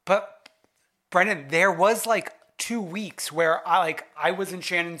 But Brendan, there was like 2 weeks where I was in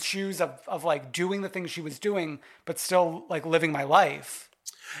Shannon's shoes of like doing the things she was doing, but still like living my life.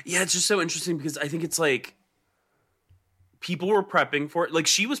 Yeah, it's just so interesting because I think it's like people were prepping for it. Like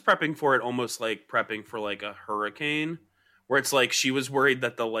she was prepping for it almost like prepping for like a hurricane where it's like she was worried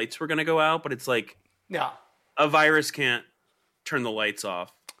that the lights were going to go out, but it's like a virus can't turn the lights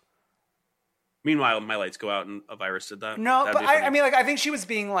off. Meanwhile, my lights go out and a virus did that. No, but I mean, like, I think she was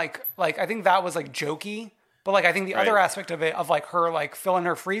being like I think that was like jokey. But like, I think the other aspect of it, of like her like filling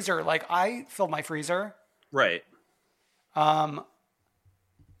her freezer, like I filled my freezer. Right.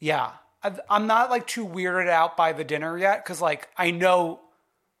 Yeah. I'm not like too weirded out by the dinner yet. Cause like, I know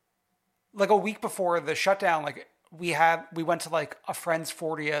like a week before the shutdown, like we went to like a friend's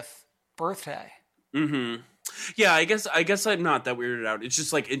 40th birthday. Mm-hmm. Yeah. I guess I'm not that weirded out. It's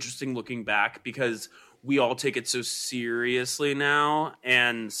just like interesting looking back because we all take it so seriously now.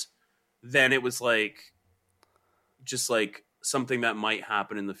 And then it was like, just like something that might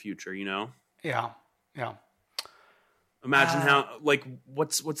happen in the future, you know? Yeah. Imagine how, like,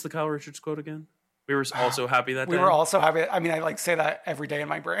 what's the Kyle Richards quote again? We were also happy that day. We were also happy. I mean, I like say that every day in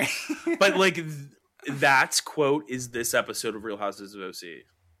my brain. But like, that's quote is this episode of Real Houses of OC.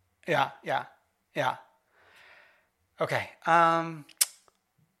 Yeah. Okay.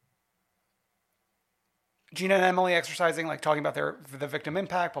 Gina and Emily exercising, like talking about the victim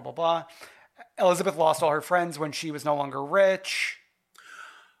impact, blah, blah, blah. Elizabeth lost all her friends when she was no longer rich.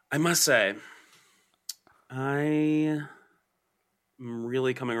 I must say, I am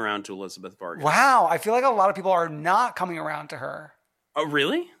really coming around to Elizabeth Vargas. Wow. I feel like a lot of people are not coming around to her. Oh,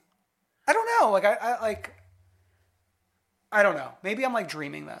 really? I don't know. Like, I don't know. Maybe I'm like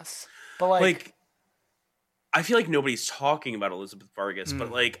dreaming this. But like I feel like nobody's talking about Elizabeth Vargas,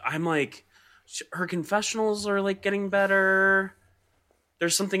 but like, I'm like, her confessionals are like getting better.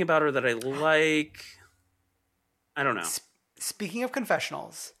 There's something about her that I like. I don't know. Speaking of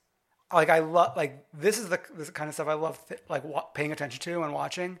confessionals, like I love, like this is the kind of stuff I love, paying attention to and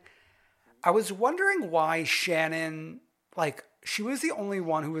watching. I was wondering why Shannon, like, she was the only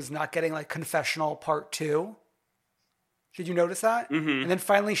one who was not getting like confessional part 2. Did you notice that? Mm-hmm. And then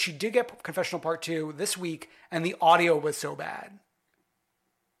finally she did get confessional part 2 this week, and the audio was so bad.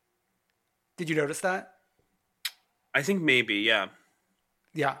 Did you notice that? I think maybe, yeah.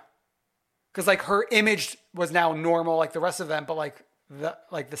 Yeah. Because like her image was now normal like the rest of them, but like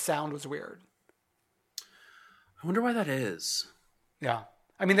the sound was weird. I wonder why that is. Yeah.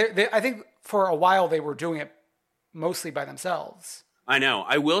 I mean, I think for a while they were doing it mostly by themselves. I know.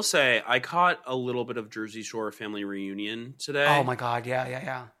 I will say I caught a little bit of Jersey Shore Family Reunion today. Oh my God.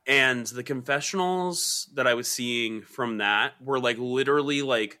 Yeah. And the confessionals that I was seeing from that were like literally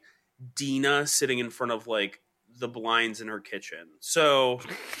like Dina sitting in front of like the blinds in her kitchen. So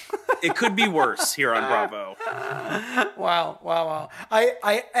it could be worse here on Bravo. Wow.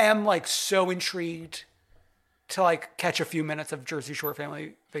 I am like so intrigued to like catch a few minutes of Jersey Shore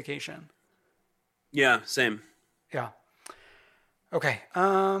Family Vacation. Yeah, same. Yeah. Okay.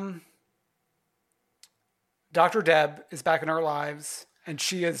 Dr. Deb is back in our lives, and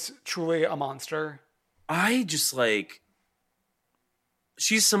she is truly a monster. I just like,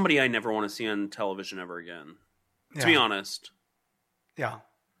 she's somebody I never want to see on television ever again. To be honest. Yeah.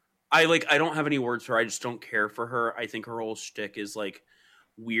 I don't have any words for her. I just don't care for her. I think her whole shtick is like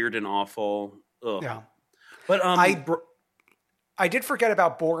weird and awful. Ugh. Yeah. But I did forget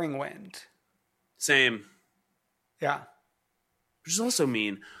about Boring Wind. Same. Yeah. Which is also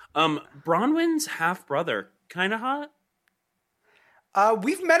mean. Bronwyn's half brother, kind of hot.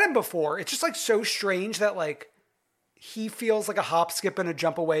 We've met him before. It's just like so strange that like he feels like a hop, skip, and a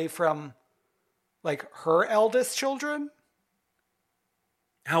jump away from like her eldest children.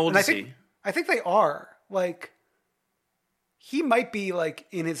 How old is he? I think they are. Like, he might be like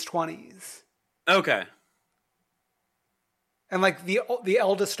in his 20s. Okay. And like the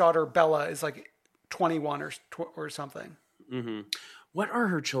eldest daughter, Bella, is like 21 or something. Mm-hmm. What are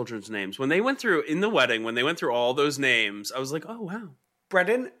her children's names? When they went through, in the wedding, when they went through all those names, I was like, oh, wow.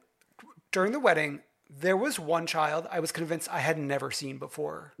 Brendan, during the wedding, there was one child I was convinced I had never seen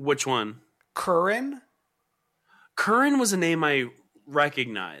before. Which one? Curran. Curran was a name I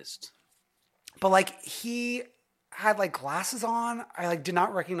recognized. But like he had like glasses on. I like did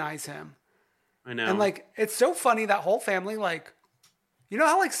not recognize him. I know. And like it's so funny that whole family, like, you know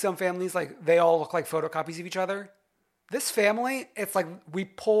how like some families like they all look like photocopies of each other? This family, it's like we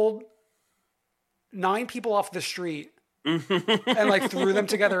pulled 9 people off the street and like threw them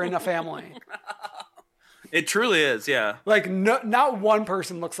together in a family. It truly is, yeah. Like not one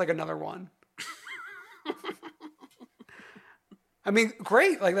person looks like another one. I mean,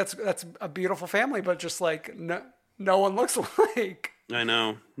 great. Like that's a beautiful family, but just like no one looks like. I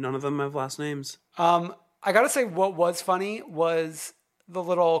know. None of them have last names. I gotta say, what was funny was the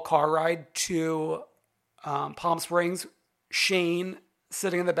little car ride to Palm Springs. Shane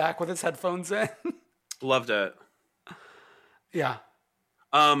sitting in the back with his headphones in. Loved it. Yeah.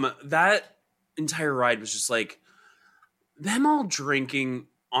 That entire ride was just like them all drinking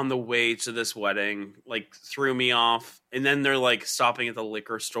on the way to this wedding, like threw me off. And then they're like stopping at the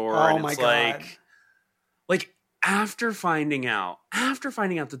liquor store. Oh and my it's God. like after finding out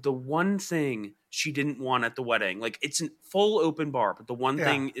that the one thing she didn't want at the wedding, like it's a full open bar, but the one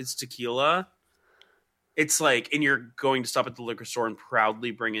thing is tequila. It's like, and you're going to stop at the liquor store and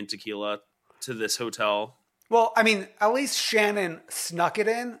proudly bring in tequila to this hotel. Well, I mean, at least Shannon snuck it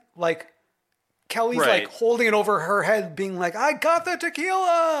in. Like, Kelly's Right. like holding it over her head, being like, I got the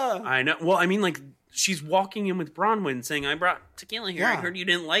tequila. I know. Well, I mean, like, she's walking in with Bronwyn saying, I brought tequila here. I Yeah. heard you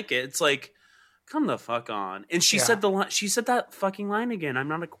didn't like it. It's like, come the fuck on. And she said she said that fucking line again. I'm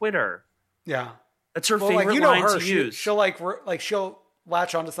not a quitter. Yeah. That's her Well, favorite like, you know line her. to use. She'll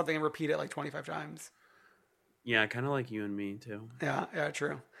latch onto something and repeat it like 25 times. Yeah, kind of like you and me, too. Yeah,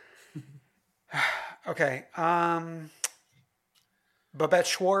 true. Okay. Babette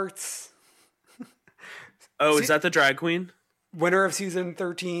Schwartz, Oh, is that the drag queen? winner of season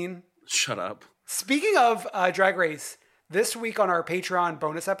 13. Shut up. Speaking of Drag Race, this week on our Patreon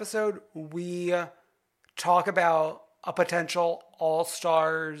bonus episode, we talk about a potential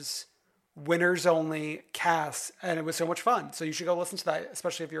All-Stars winners only cast, and it was so much fun. So you should go listen to that,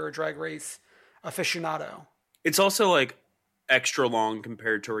 especially if you're a Drag Race aficionado. It's also like extra long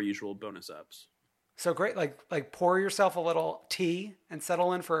compared to our usual bonus eps. So great, like pour yourself a little tea and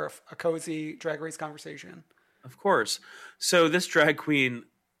settle in for a cozy Drag Race conversation. Of course. So this drag queen,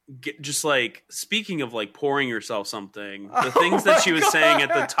 just like, speaking of like pouring yourself something, the things that she was saying at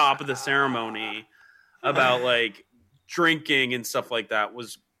the top of the ceremony about like drinking and stuff like that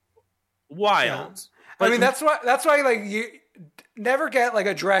was wild. Yeah. I mean, that's why like never get like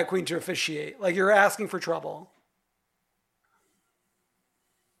a drag queen to officiate. Like you're asking for trouble.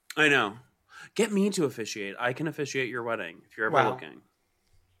 I know. Get me to officiate. I can officiate your wedding if you're ever looking.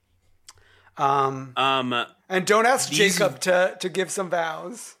 And don't ask Jacob to give some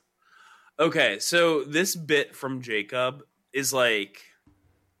vows. Okay, so this bit from Jacob is like,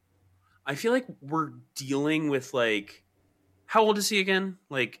 I feel like we're dealing with like, how old is he again?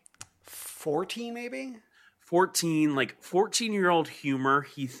 Like 14 maybe? 14, like 14-year-old humor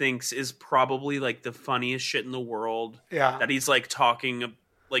he thinks is probably like the funniest shit in the world. Yeah. That he's like talking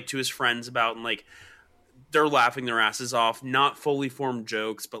like to his friends about, and like they're laughing their asses off. Not fully formed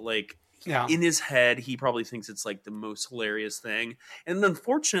jokes, but like in his head he probably thinks it's like the most hilarious thing. And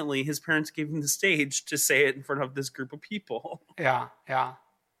unfortunately his parents gave him the stage to say it in front of this group of people. Yeah.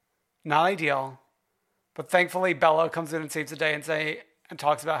 Not ideal. But thankfully Bella comes in and saves the day and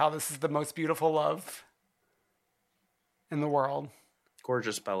talks about how this is the most beautiful love in the world.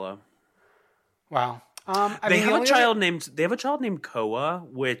 Gorgeous Bella. Wow. They have a child named Koa,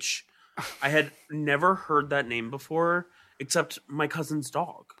 which I had never heard that name before, except my cousin's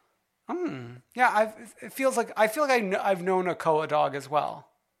dog. Yeah, it feels like I've known a Koa dog as well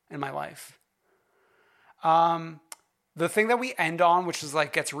in my life. The thing that we end on, which is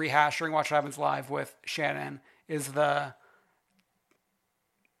like gets rehashed during Watch What Happens Live with Shannon, is the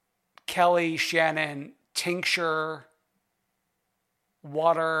Kelly Shannon tincture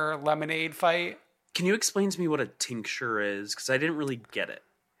water lemonade fight. Can you explain to me what a tincture is? Because I didn't really get it.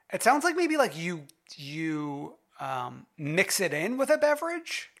 It sounds like maybe like you mix it in with a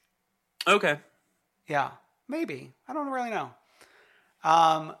beverage. Okay. Yeah, maybe. I don't really know.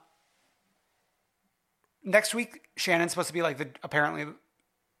 Next week, Shannon's supposed to be like apparently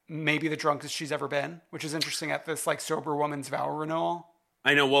maybe the drunkest she's ever been, which is interesting at this like sober woman's vow renewal.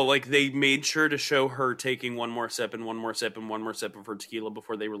 I know. Well, like they made sure to show her taking one more sip and one more sip and one more sip of her tequila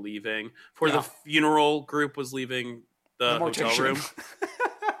before they were leaving. Before the funeral group was leaving the hotel room.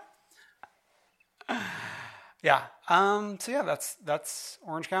 Yeah. So yeah, that's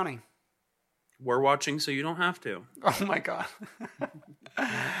Orange County. We're watching, so you don't have to. Oh my God.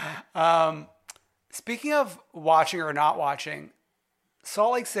 Speaking of watching or not watching,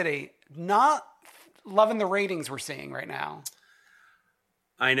 Salt Lake City, not loving the ratings we're seeing right now.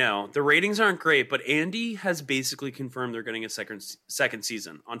 I know. The ratings aren't great, but Andy has basically confirmed they're getting a second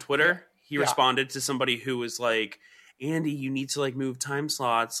season. On Twitter, he responded to somebody who was like, Andy, you need to like move time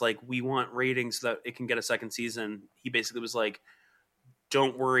slots. Like we want ratings so that it can get a second season. He basically was like,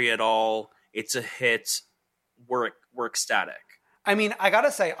 don't worry at all. It's a hit. We're ecstatic. I mean, I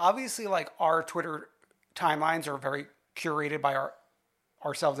gotta say, obviously, like our Twitter timelines are very curated by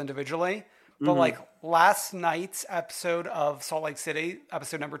ourselves individually. But like last night's episode of Salt Lake City,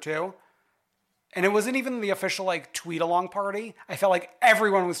 episode number 2, and it wasn't even the official like tweet along party. I felt like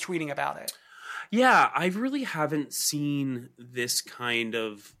everyone was tweeting about it. Yeah, I really haven't seen this kind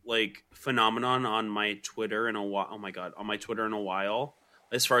of like phenomenon on my Twitter in a while. Oh my God, on my Twitter in a while.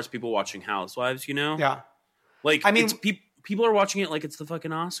 As far as people watching Housewives, you know? Yeah. Like, I mean, people are watching it like it's the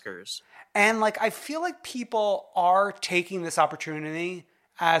fucking Oscars. And like, I feel like people are taking this opportunity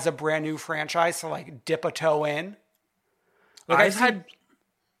as a brand new franchise to like dip a toe in. Like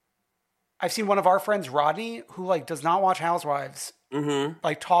I've seen one of our friends, Rodney, who like does not watch Housewives,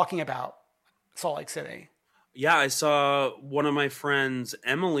 like talking about Salt Lake City. Yeah, I saw one of my friends,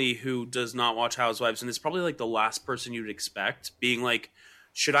 Emily, who does not watch Housewives, and is probably like the last person you'd expect, being like,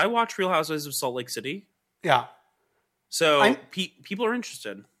 should I watch Real Housewives of Salt Lake City? Yeah. So people are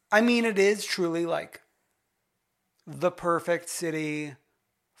interested. I mean, it is truly like the perfect city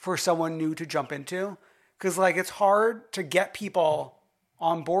for someone new to jump into. Because like it's hard to get people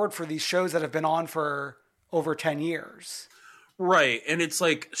on board for these shows that have been on for over 10 years. Right. And it's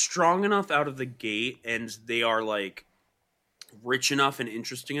like strong enough out of the gate, and they are like rich enough and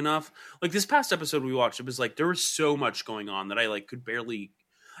interesting enough. Like this past episode we watched, it was like there was so much going on that I like could barely.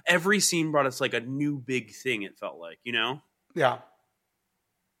 Every scene brought us like a new big thing, it felt like, you know? Yeah.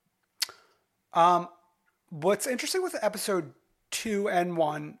 What's interesting with episode 2 and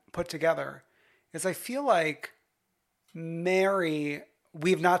 1 put together is I feel like Mary,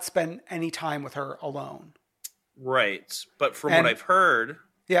 we've not spent any time with her alone. Right. But from what I've heard.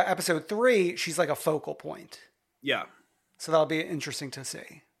 Yeah, episode 3, she's like a focal point. Yeah. So that'll be interesting to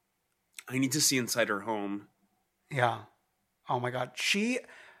see. I need to see inside her home. Yeah. Oh my God.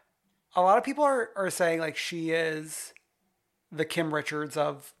 A lot of people are saying like she is the Kim Richards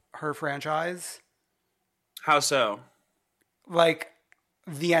of her franchise. How so? Like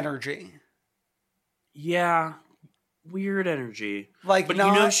the energy. Yeah. Weird energy. Like but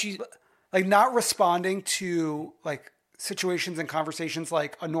not, you know, she's like not responding to like situations and conversations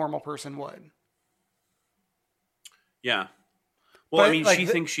like a normal person would. Yeah. Well, But, I mean, like, she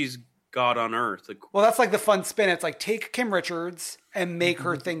thinks she's God on earth. Like, Well, that's like the fun spin. It's like take Kim Richards and make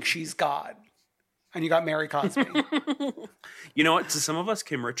her think she's God. And you got Mary Cosby. you know what? To some of us,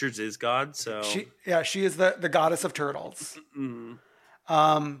 Kim Richards is God. So She is the goddess of turtles. Mm.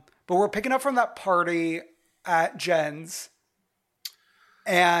 But we're picking up from that party at Jen's.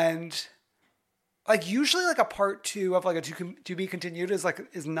 And like usually like a part 2 of like a to be continued is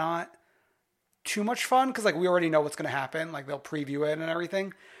not too much fun because like we already know what's going to happen. Like they'll preview it and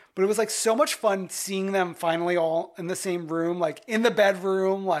everything. But it was like so much fun seeing them finally all in the same room, like in the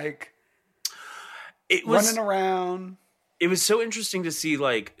bedroom, like it was running around. It was so interesting to see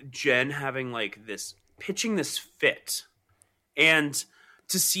like Jen having like this pitching this fit, and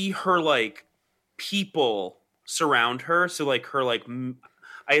to see her like people surround her. So like her like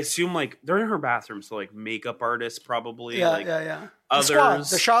I assume like they're in her bathroom, so like makeup artists probably. Yeah. Others,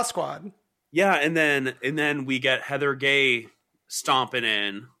 the Shaw Squad. Yeah, and then we get Heather Gay stomping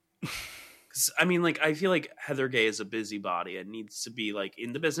in. 'Cause, I mean, like, I feel like Heather Gay is a busybody and needs to be like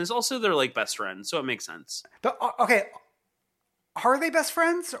in the business. Also, they're like best friends, so it makes sense. But okay, are they best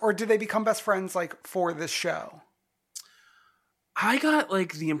friends or do they become best friends like for this show? I got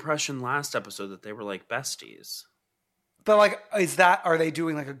like the impression last episode that they were like besties. But like, are they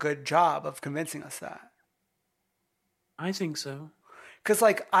doing like a good job of convincing us that? I think so.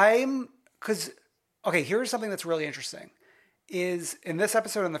 Okay, here's something that's really interesting. Is in this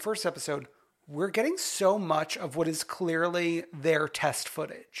episode and the first episode, we're getting so much of what is clearly their test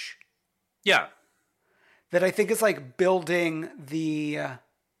footage. Yeah. That I think is like building the,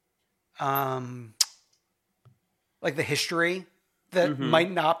 like the history that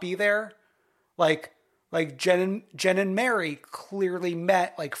might not be there. Like Jen and Mary clearly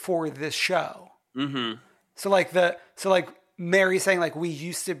met like for this show. Mm-hmm. So like Mary saying like, we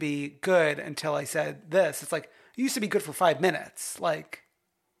used to be good until I said this. It's like, you used to be good for 5 minutes. Like,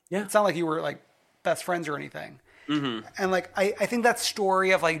 yeah, it's not like you were like best friends or anything. Mm-hmm. And like, I think that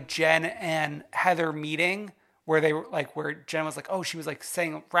story of like Jen and Heather meeting where they were like, where Jen was like, oh, she was like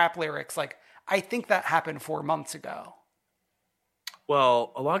saying rap lyrics. Like, I think that happened 4 months ago.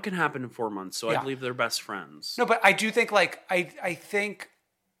 Well, a lot can happen in 4 months. So Yeah. I believe they're best friends. No, but I do think like, I think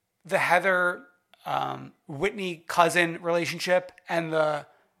the Heather, Whitney cousin relationship and the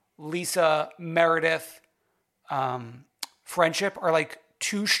Lisa Meredith, friendship are like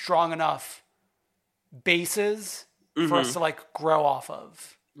two strong enough bases for us to like grow off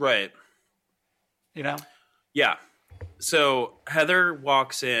of. Right. You know? Yeah. So Heather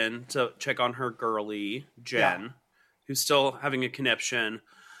walks in to check on her girlie, Jen, who's still having a conniption.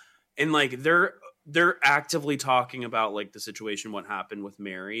 And like they're actively talking about like the situation, what happened with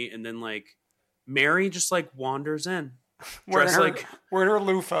Mary, and then like Mary just like wanders in. Wearing her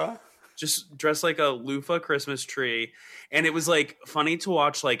loofah. Just dressed like a loofah Christmas tree. And it was like funny to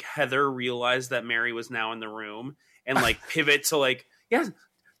watch like Heather realize that Mary was now in the room and like pivot to like, yeah,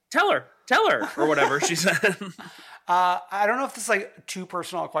 tell her or whatever she said. I don't know if this is like too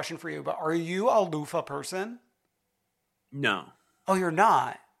personal a question for you, but are you a loofah person? No. Oh, you're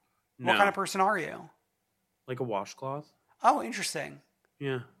not? No. What kind of person are you? Like a washcloth? Oh, interesting.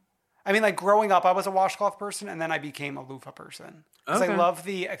 Yeah. I mean, like growing up, I was a washcloth person, and then I became a loofah person because I love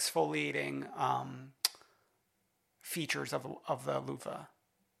the exfoliating features of the loofah.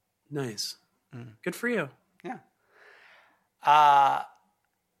 Nice. Good for you. Yeah.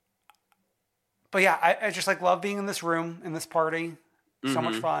 But yeah, I just like love being in this room, in this party. So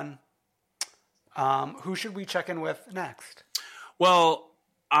much fun. Who should we check in with next? Well,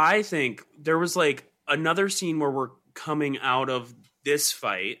 I think there was like another scene where we're coming out of this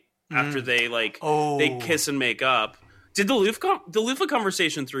fight after they like they kiss and make up. Did the loofah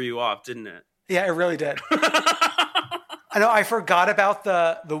conversation threw you off, didn't it? Yeah, it really did. I know. I forgot about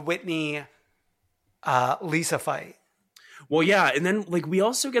the Whitney Lisa fight. Well, yeah, and then like we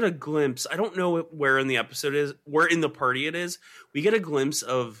also get a glimpse. I don't know where in the episode is, where in the party it is. We get a glimpse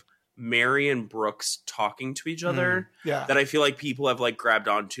of Mary and Brooks talking to each other. Yeah, that I feel like people have like grabbed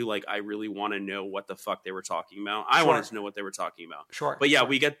onto. Like, I really want to know what the fuck they were talking about. I wanted to know what they were talking about. Sure, but yeah,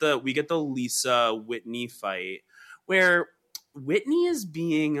 we get the Lisa Whitney fight where Whitney is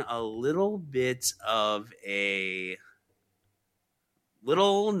being a little bit of a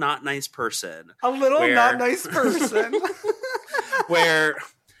little not nice person. A little not nice person. Where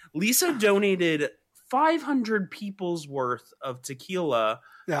Lisa donated 500 people's worth of tequila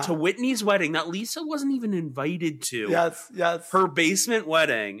to Whitney's wedding that Lisa wasn't even invited to. Yes. Her basement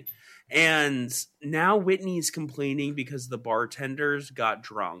wedding. And now Whitney's complaining because the bartenders got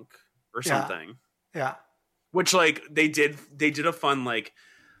drunk or something. Yeah. Which like they did a fun like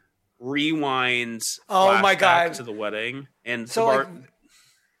rewind. Oh my God. To the wedding, and so like,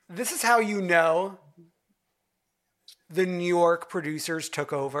 this is how you know the New York producers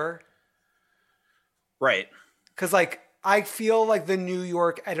took over, right? Because like I feel like the New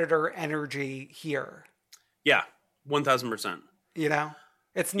York editor energy here. Yeah, 1,000%. You know,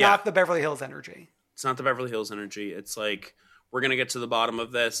 it's not the Beverly Hills energy. It's not the Beverly Hills energy. It's like, we're going to get to the bottom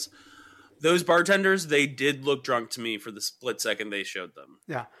of this. Those bartenders, they did look drunk to me for the split second they showed them.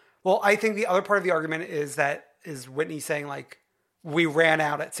 Yeah. Well, I think the other part of the argument is Whitney saying like, we ran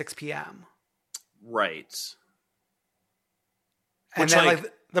out at 6 p.m. Right. And then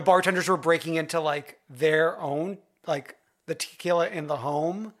like the bartenders were breaking into like their own, like the tequila in the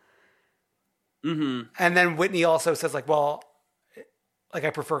home. Mm-hmm. And then Whitney also says like, well, like I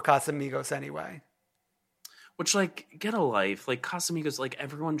prefer Casamigos anyway. Which, like, get a life. Like, Casamigos, like,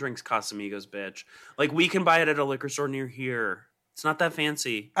 everyone drinks Casamigos, bitch. Like, we can buy it at a liquor store near here. It's not that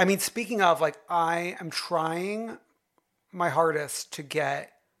fancy. I mean, speaking of, like, I am trying my hardest to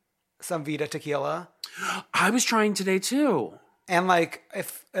get some Vida tequila. I was trying today, too. And, like,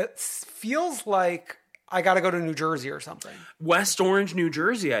 if it feels like I got to go to New Jersey or something. West Orange, New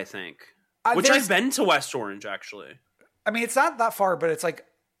Jersey, I think. Which I've been to West Orange, actually. I mean, it's not that far, but it's, like,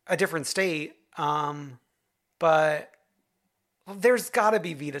 a different state. But there's got to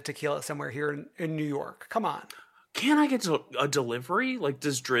be Vida tequila somewhere here in New York. Come on. Can I get a delivery? Like,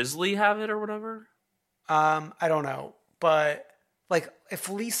 does Drizzly have it or whatever? I don't know. But, like, if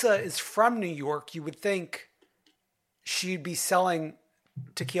Lisa is from New York, you would think she'd be selling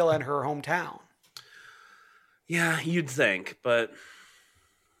tequila in her hometown. Yeah, you'd think, but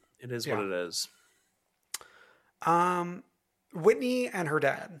it is what it is. Whitney and her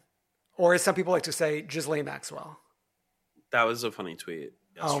dad. Or as some people like to say, Ghislaine Maxwell. That was a funny tweet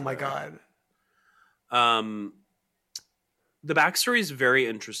yesterday. Oh my God. The backstory is very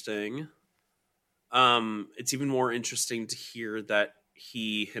interesting. It's even more interesting to hear that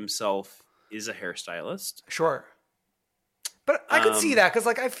he himself is a hairstylist. Sure. But I could see that because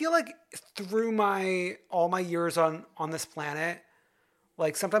like I feel like through all my years on this planet,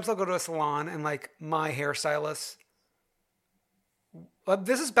 like sometimes I'll go to a salon and like my hairstylist.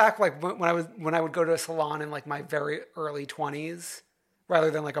 This is back like when I would go to a salon in like my very early 20s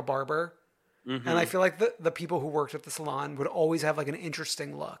rather than like a barber. Mm-hmm. And I feel like the people who worked at the salon would always have like an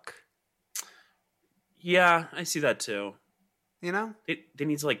interesting look. Yeah, I see that too. You know? They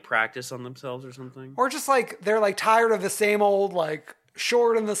need to like practice on themselves or something. Or just like they're like tired of the same old like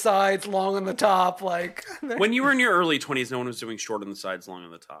short on the sides, long on the top. Like when you were in your early 20s, no one was doing short on the sides, long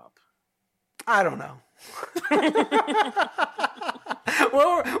on the top. I don't know.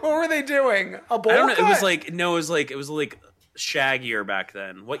 What were they doing? A bowl I don't know. cut? It was like shaggier back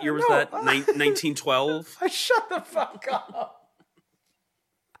then. What year was that? 1912? Shut the fuck up.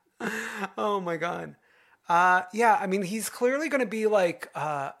 Oh my God. Yeah, I mean, he's clearly going to be like,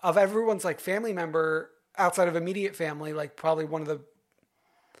 of everyone's like family member outside of immediate family, like probably one of the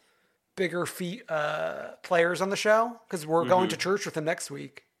bigger players on the show because we're going to church with him next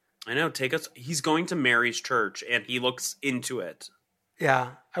week. I know. He's going to Mary's church and he looks into it. Yeah.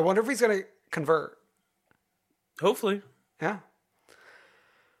 I wonder if he's going to convert. Hopefully. Yeah.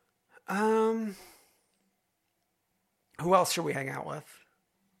 Who else should we hang out with?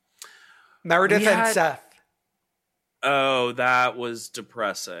 Meredith and Seth. Oh, that was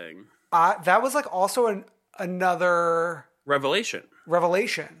depressing. That was like also another revelation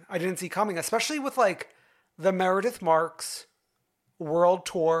I didn't see coming, especially with like the Meredith Marks World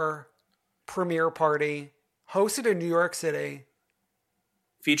Tour premiere party hosted in New York City.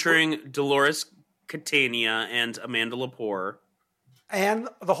 Featuring Dolores Catania and Amanda Lepore. And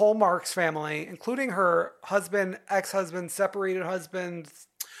the whole Marks family, including her husband, ex-husband, separated husbands.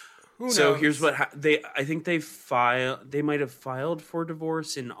 Who knows? So here's what I think they might have filed for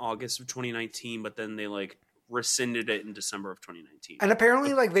divorce in August of 2019, but then they like rescinded it in December of 2019. And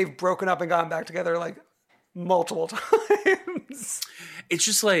apparently like they've broken up and gone back together like multiple times. It's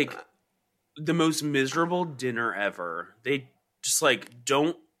just like the most miserable dinner ever. They just like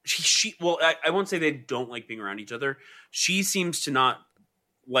don't I won't say they don't like being around each other. She seems to not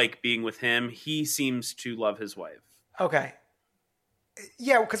like being with him. He seems to love his wife. Okay.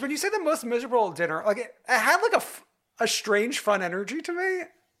 Yeah, because when you say the most miserable dinner, like it had like a strange fun energy to me.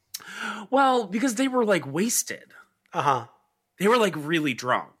 Well, because they were like wasted. Uh-huh. They were like really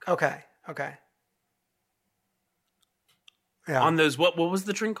drunk. Okay. Yeah. On those, what was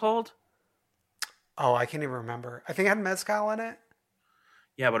the drink called? Oh, I can't even remember. I think it had mezcal in it.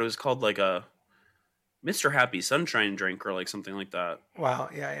 Yeah, but it was called like a Mr. Happy Sunshine drink or like something like that. Wow.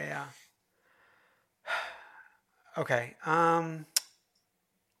 Yeah. Okay.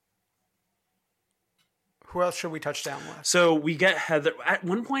 Who else should we touch down with? So we get Heather at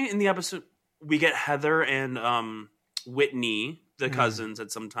one point in the episode. We get Heather and Whitney, the cousins,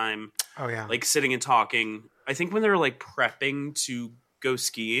 at some time. Oh yeah. Like sitting and talking. I think when they're like prepping to go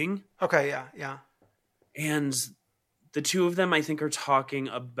skiing. Okay. Yeah. Yeah. And the two of them, I think, are talking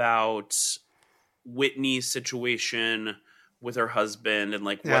about Whitney's situation with her husband and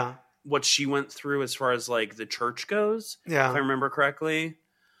like what she went through as far as like the church goes. Yeah. If I remember correctly.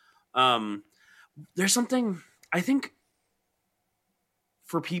 There's something I think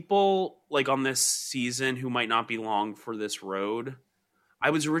for people like on this season who might not be long for this road. I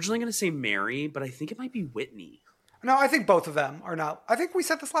was originally going to say Mary, but I think it might be Whitney. No, I think both of them are not. I think we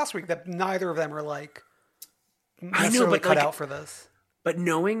said this last week that neither of them are like necessarily cut out for this. But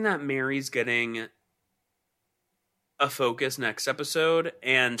knowing that Mary's getting a focus next episode,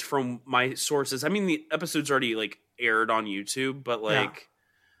 and from my sources, I mean the episode's already like aired on YouTube, but like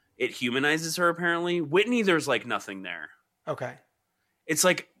it humanizes her apparently. Whitney, there's like nothing there. Okay. It's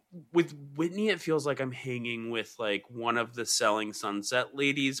like with Whitney, it feels like I'm hanging with like one of the Selling Sunset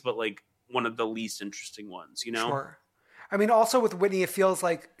ladies, but like one of the least interesting ones, you know? Sure. I mean, also with Whitney, it feels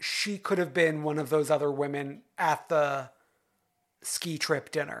like she could have been one of those other women at the ski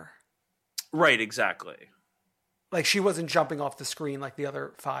trip dinner. Right, exactly. Like she wasn't jumping off the screen like the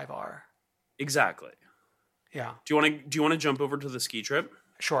other 5 are. Exactly. Yeah. Do you want to jump over to the ski trip?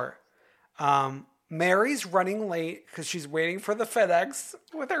 Sure. Mary's running late because she's waiting for the FedEx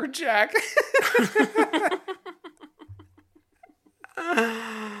with her Jack.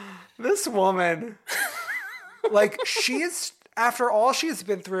 This woman, like, she is, after all she's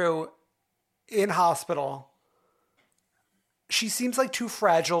been through in hospital, she seems like too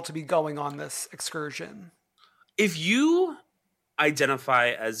fragile to be going on this excursion. If you identify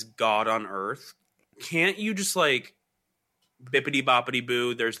as God on Earth, can't you just like bippity boppity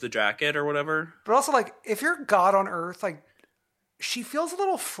boo, there's the jacket or whatever? But also, like, if you're God on Earth, like, she feels a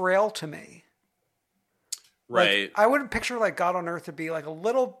little frail to me. Right. Like, I wouldn't picture like God on Earth to be like a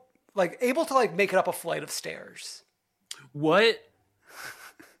little like able to like make it up a flight of stairs. What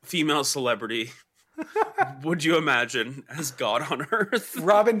female celebrity would you imagine as God on Earth?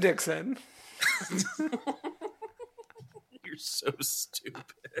 Robin Dixon. You're so stupid.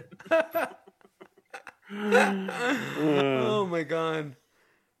 Oh my God.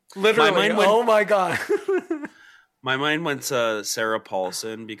 Literally. My God. My mind went to Sarah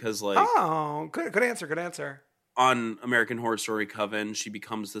Paulson because, like, good answer. On American Horror Story Coven, she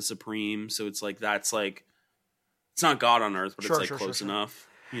becomes the Supreme, so it's like that's like it's not God on Earth, but it's like close enough.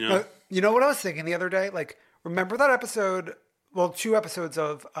 You know. You know what I was thinking the other day? Like, remember that episode? Well, 2 episodes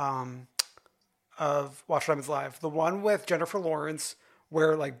of Watch What Happens Live. The one with Jennifer Lawrence,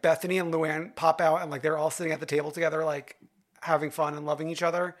 where like Bethany and Luann pop out and like they're all sitting at the table together, like having fun and loving each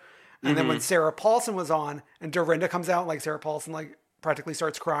other. And then when Sarah Paulson was on and Dorinda comes out, like Sarah Paulson like practically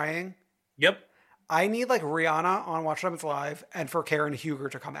starts crying. Yep. I need like Rihanna on Watch What Happens Live and for Karen Huger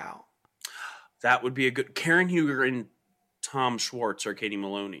to come out. That would be a good Karen Huger and Tom Schwartz or Katie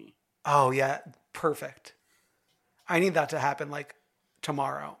Maloney. Oh yeah, perfect. I need that to happen like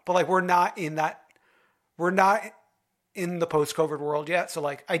tomorrow. But like we're not in the post-COVID world yet, so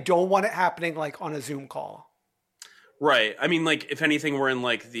like I don't want it happening like on a Zoom call. Right. I mean, like, if anything, we're in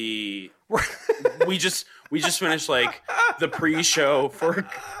like we just finished like the pre-show for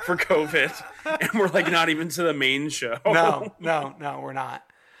COVID, and we're like not even to the main show. No, we're not.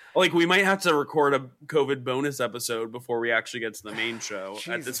 Like, we might have to record a COVID bonus episode before we actually get to the main show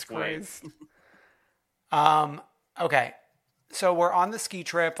at this point. Okay. So we're on the ski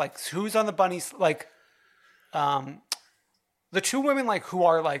trip. Like, who's on the bunnies? Like, the 2 women like who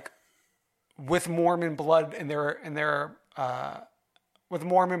are like with Mormon blood in their with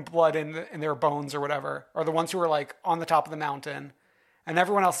Mormon blood in their bones or whatever, are the ones who are like on the top of the mountain, and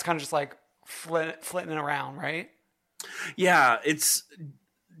everyone else is kind of just like flitting around, right? Yeah, it's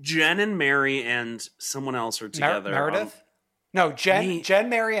Jen and Mary and someone else are together. Meredith? No, Jen,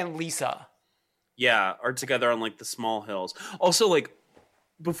 Mary, and Lisa. Yeah, are together on like the small hills. Also, like,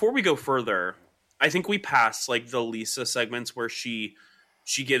 before we go further, I think we passed like the Lisa segments where she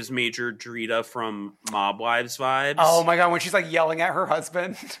gives Major Drita from Mob Wives vibes. Oh my God, when she's like yelling at her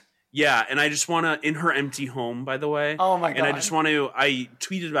husband. Yeah, and I just want to, in her empty home, by the way. Oh my God. And I just want to, I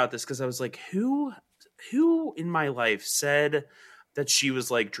tweeted about this because I was like, who in my life said that she was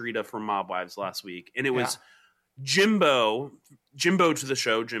like Drita from Mob Wives last week? And it was Jimbo to the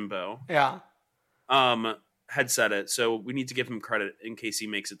show, Jimbo. Yeah. Had said it, so we need to give him credit in case he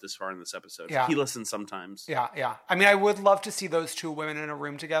makes it this far in this episode. Yeah. He listens sometimes. Yeah. I mean, I would love to see those 2 women in a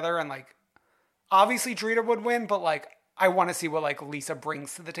room together and like obviously Drita would win, but like I want to see what like Lisa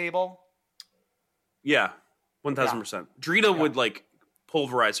brings to the table. Yeah, 1000%. Drita would like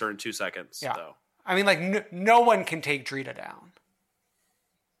pulverize her in 2 seconds. Yeah. Though. I mean, like no one can take Drita down.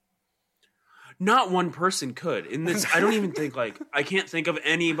 Not one person could in this. I don't even think like I can't think of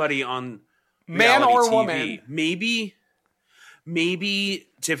anybody on man or TV. woman. Maybe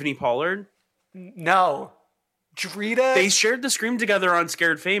Tiffany Pollard. No, Drita. They shared the screen together on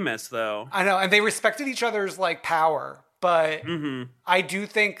Scared Famous, though. I know, and they respected each other's like power, but I do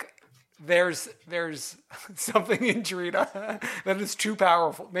think there's something in Drita that is too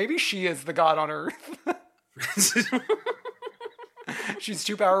powerful. Maybe she is the god on earth. She's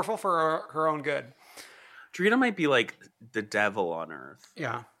too powerful for her own good. Drita might be like the devil on earth.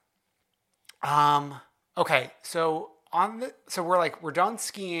 Yeah. Okay, so we're done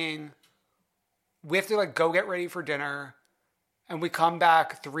skiing. We have to like go get ready for dinner, and we come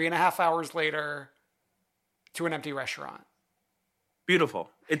back 3.5 hours later to an empty restaurant.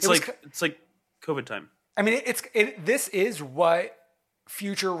 Beautiful. It's like COVID time. I mean, this is what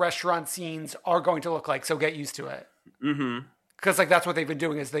future restaurant scenes are going to look like. So get used to it. Mm-hmm. Because like that's what they've been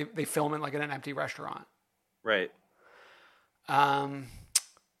doing is they film it like in an empty restaurant. Right.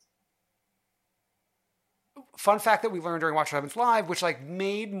 Fun fact that we learned during Watch What Happens Live, which like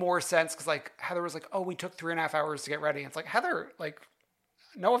made more sense because like Heather was like, "Oh, we took 3.5 hours to get ready." And it's like, Heather, like,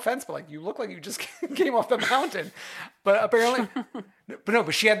 no offense, but like you look like you just came off the mountain. But apparently,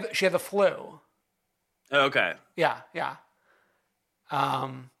 but she had the flu. Okay. Yeah.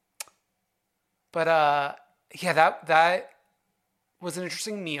 That was an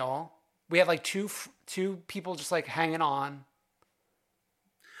interesting meal. We had like two people just like hanging on.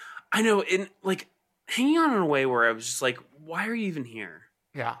 I know, in like hanging on in a way where I was just like, why are you even here?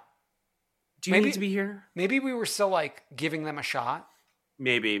 Yeah. Do you need to be here? Maybe we were still like giving them a shot.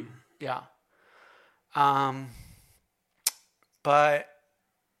 Maybe. Yeah. But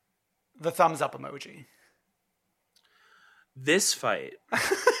the thumbs up emoji. This fight. I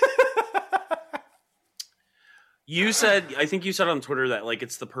think you said on Twitter that like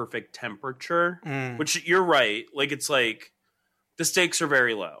it's the perfect temperature, which you're right. Like it's like the stakes are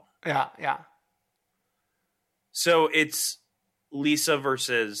very low. Yeah. So it's Lisa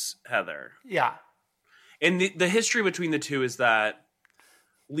versus Heather. Yeah. And the history between the two is that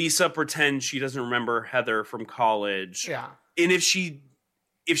Lisa pretends she doesn't remember Heather from college. Yeah. And if she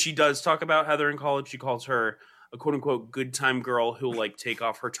does talk about Heather in college, she calls her a quote unquote good time girl who'll like take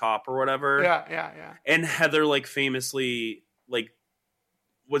off her top or whatever. Yeah. And Heather like famously like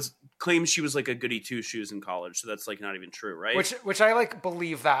claims she was like a goody two shoes in college. So that's like not even true, right? Which I like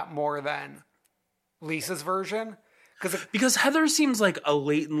believe that more than Lisa's version. Because Heather seems like a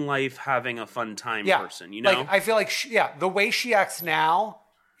late in life having a fun time person, you know? Like I feel like the way she acts now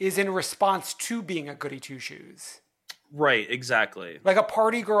is in response to being a goody two shoes. Right, exactly. Like a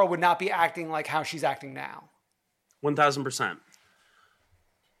party girl would not be acting like how she's acting now. 1000%.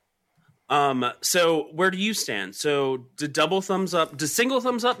 So where do you stand? So does single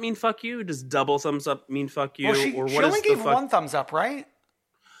thumbs up mean fuck you? Does double thumbs up mean fuck you? Well, she only gave one thumbs up, right?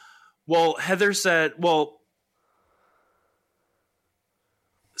 Well, Heather said,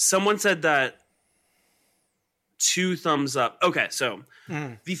 someone said that 2 thumbs up. Okay, so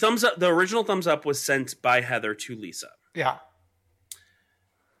the thumbs up, the original thumbs up was sent by Heather to Lisa. Yeah.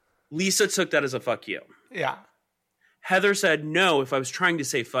 Lisa took that as a fuck you. Yeah. Heather said, no, if I was trying to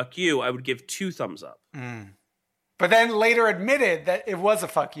say fuck you, I would give 2 thumbs up. But then later admitted that it was a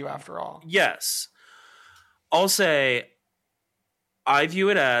fuck you after all. Yes. I'll say, I view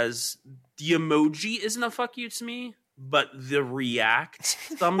it as the emoji isn't a fuck you to me, but the react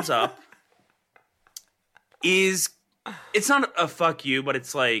thumbs up it's not a fuck you, but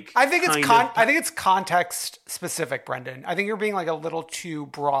it's like I think it's context specific, Brendan. I think you're being like a little too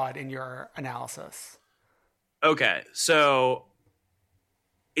broad in your analysis. Okay, so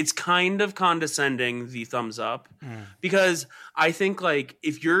it's kind of condescending, the thumbs up, because I think like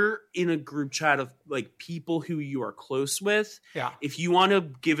if you're in a group chat of like people who you are close with, if you want to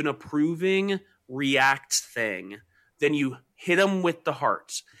give an approving react thing, then you hit them with the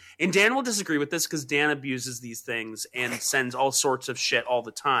heart. And Dan will disagree with this because Dan abuses these things and sends all sorts of shit all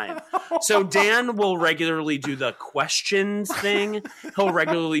the time. So Dan will regularly do the questions thing. He'll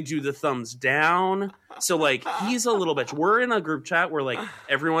regularly do the thumbs down. So like he's a little bitch. We're in a group chat where like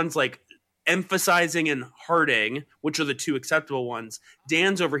everyone's like emphasizing and hearting, which are the 2 acceptable ones.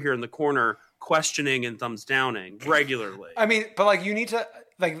 Dan's over here in the corner questioning and thumbs downing regularly. I mean, but like you need to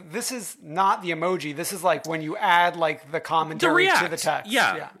like this is not the emoji. This is like when you add like the commentary to the text.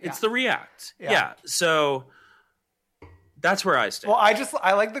 Yeah, it's the react. Yeah. So That's where I stand. Well,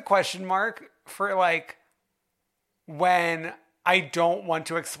 I like the question mark for like when I don't want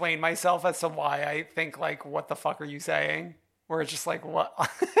to explain myself as to why I think like, what the fuck are you saying? Where it's just like, what,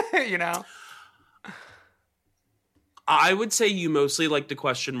 you know? I would say you mostly like the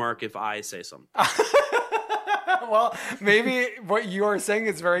question mark if I say something. Well, maybe what you are saying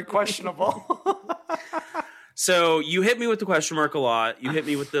is very questionable. So you hit me with the question mark a lot. You hit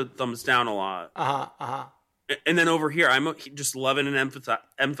me with the thumbs down a lot. And then over here, I'm just loving and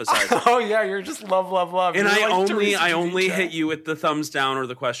emphasizing. Oh yeah, you're just love. And you're I only hit you with the thumbs down or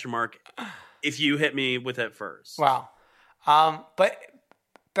the question mark if you hit me with it first. Wow. But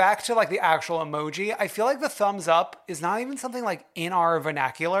back to like the actual emoji, I feel like the thumbs up is not even something like in our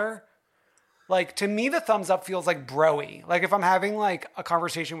vernacular. Like to me, the thumbs up feels like bro-y. Like if I'm having like a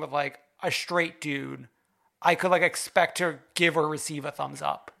conversation with like a straight dude, I could like expect to give or receive a thumbs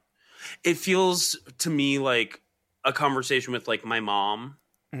up. It feels to me like a conversation with like my mom,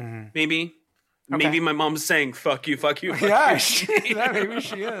 maybe. Okay. Maybe my mom's saying "fuck you, fuck you." Fuck yeah, you. Maybe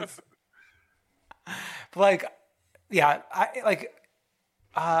she is. But like, yeah,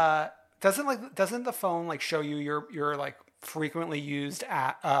 doesn't the phone like show you your like frequently used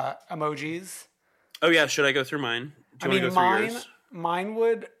emojis? Oh yeah, should I go through mine? I mean, mine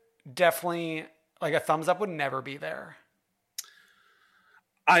would definitely like a thumbs up would never be there.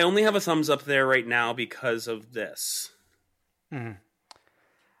 I only have a thumbs up there right now because of this. I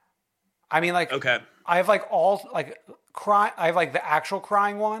mean, like, okay, I have like all like cry. I have like the actual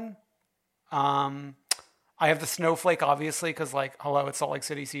crying one. I have the snowflake, obviously, because like, hello, it's Salt Lake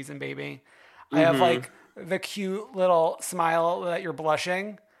City season, baby. I have like the cute little smile that you're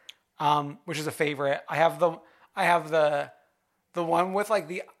blushing, which is a favorite. I have the one with like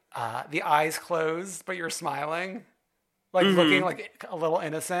the eyes closed, but you're smiling. Like looking like a little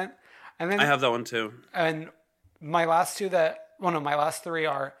innocent. And then I have that one too. And my last three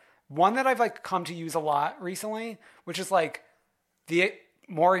are one that I've like come to use a lot recently, which is like the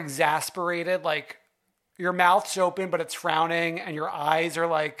more exasperated, like your mouth's open, but it's frowning and your eyes are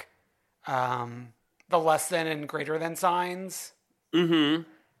like, the less than and greater than signs. I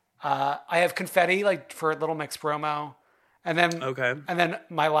have confetti like for Little Mix promo. And then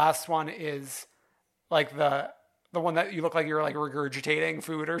my last one is like the one that you look like you're like regurgitating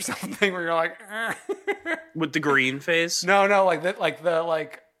food or something where you're like with the green face. No, like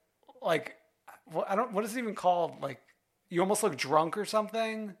what is it even called? Like you almost look drunk or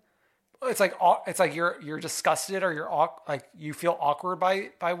something. It's like you're disgusted or you're like you feel awkward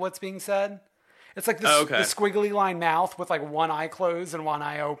by what's being said. It's like the squiggly line mouth with like one eye closed and one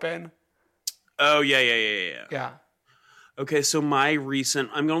eye open. Oh yeah. Yeah. Okay, so my recent,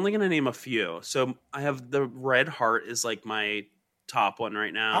 I'm only going to name a few. So I have the red heart is like my top one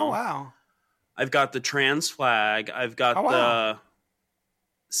right now. Oh, wow. I've got the trans flag. I've got the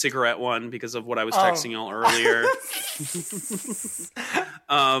cigarette one because of what I was texting y'all earlier.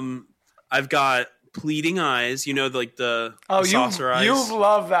 I've got pleading eyes, you know, like the saucer eyes. You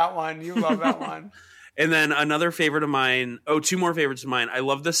love that one. You love that one. And then another favorite of mine. Oh, two more favorites of mine. I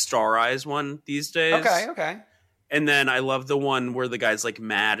love the star eyes one these days. Okay. And then I love the one where the guy's like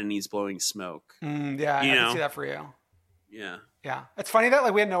mad and he's blowing smoke. Yeah, I can see that for you. Yeah. It's funny that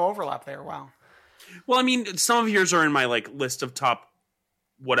like we had no overlap there. Wow. Well, I mean, some of yours are in my like list of top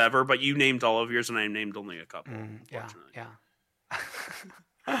whatever, but you named all of yours and I named only a couple. Yeah.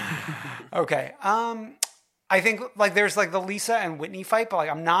 Okay. I think like there's like the Lisa and Whitney fight, but like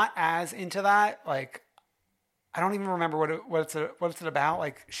I'm not as into that. Like I don't even remember what it's about.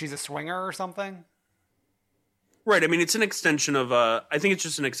 Like she's a swinger or something. Right. I mean, it's an extension of I think it's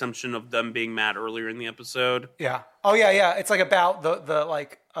just an extension of them being mad earlier in the episode. Yeah. Oh yeah. It's like about the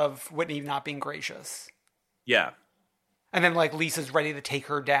like of Whitney not being gracious. Yeah. And then like Lisa's ready to take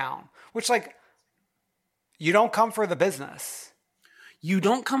her down, which like you don't come for the business. You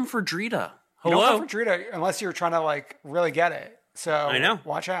don't come for Drita. Hello? You don't come for Drita unless you're trying to like really get it. So I know.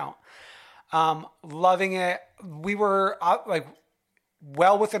 Watch out. Loving it. We were like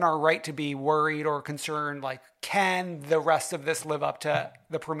well within our right to be worried or concerned, like, can the rest of this live up to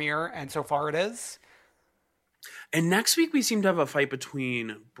the premiere? And so far it is. And next week we seem to have a fight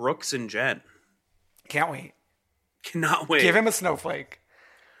between Brooks and Jen. Can't wait. Cannot wait. Give him a snowflake.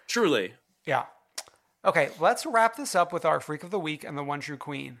 Truly. Yeah. Okay, let's wrap this up with our Freak of the Week and the One True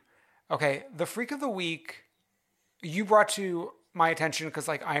Queen. Okay, the Freak of the Week you brought to my attention because,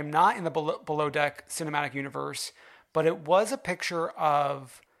 like, I am not in the Below Deck cinematic universe, but it was a picture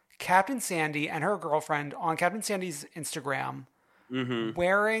of Captain Sandy and her girlfriend on Captain Sandy's Instagram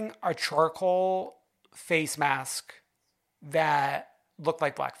wearing a charcoal face mask that looked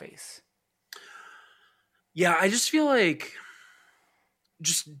like blackface. Yeah, I just feel like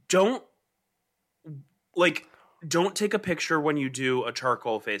just don't take a picture when you do a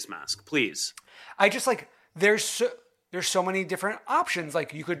charcoal face mask, please. I just like there's so many different options.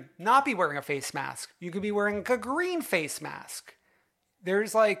 Like you could not be wearing a face mask. You could be wearing a green face mask.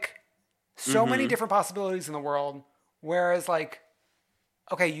 There's like so many different possibilities in the world. Whereas like,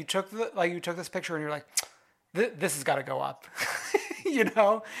 okay, you took this picture and you're like, this has got to go up, you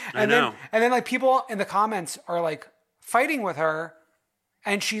know? And then like people in the comments are like fighting with her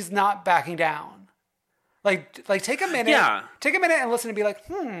and she's not backing down. Like take a minute and listen and be like,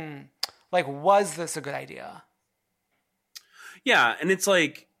 like, was this a good idea? Yeah. And it's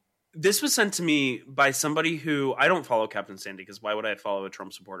like, this was sent to me by somebody who, I don't follow Captain Sandy because why would I follow a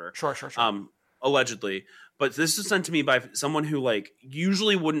Trump supporter? Sure. Allegedly. But this was sent to me by someone who like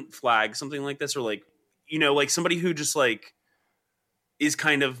usually wouldn't flag something like this, or like, you know, like somebody who just like is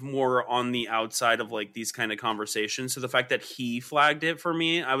kind of more on the outside of like these kind of conversations. So the fact that he flagged it for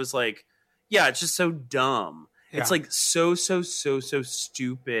me, I was like, yeah, it's just so dumb. Yeah. It's like so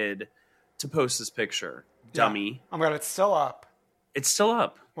stupid to post this picture. Dummy. Yeah. Oh my God, it's still up. It's still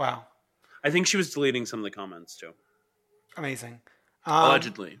up. Wow. I think she was deleting some of the comments too. Amazing.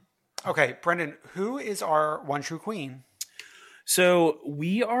 Allegedly. Okay, Brendan, who is our one true queen? So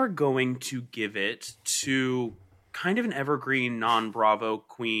we are going to give it to kind of an evergreen non-Bravo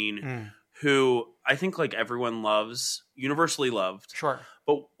queen who I think like everyone loves, universally loved. Sure.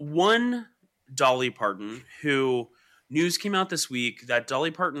 But one, Dolly Parton, who news came out this week that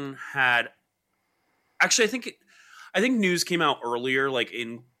Dolly Parton had, actually I think news came out earlier, like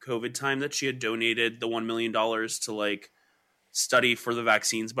in COVID time, that she had donated the $1 million to like study for the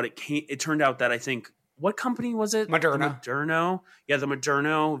vaccines. But it turned out that I think, what company was it? Moderna. Yeah, the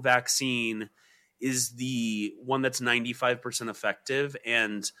Moderna vaccine is the one that's 95% effective.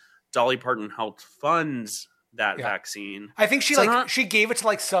 And Dolly Parton helped fund that vaccine. I think she gave it to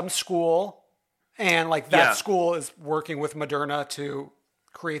like some school, and like that school is working with Moderna to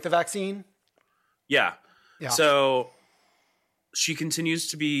create the vaccine. Yeah. So she continues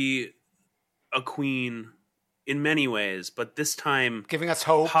to be a queen in many ways, but this time giving us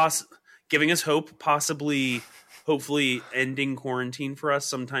hope. Possibly, hopefully ending quarantine for us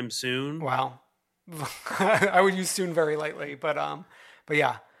sometime soon. Wow. I would use soon very lightly, but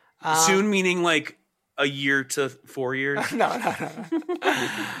yeah. Soon meaning like a year to 4 years? No.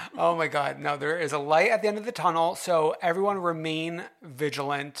 Oh my God. No, there is a light at the end of the tunnel. So everyone remain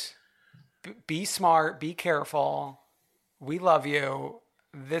vigilant. Be smart. Be careful. We love you.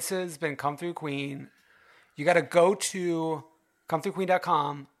 This has been Come Through Queen. You got to go to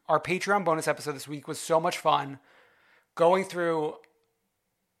comethroughqueen.com. Our Patreon bonus episode this week was so much fun. Going through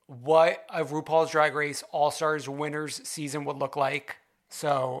what a RuPaul's Drag Race All-Stars winners season would look like.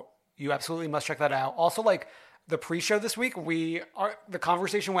 So you absolutely must check that out. Also, like the pre-show this week, the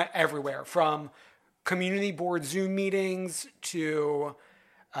conversation went everywhere, from community board Zoom meetings to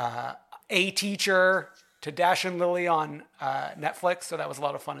A Teacher to Dash and Lily on Netflix. So that was a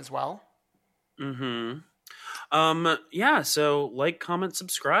lot of fun as well. Mm-hmm. Yeah, so like, comment,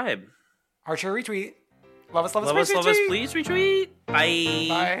 subscribe. Heart share, retweet. Love us, please retweet.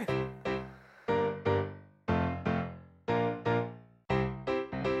 Bye.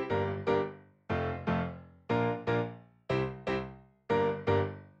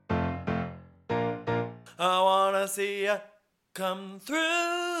 I wanna see ya come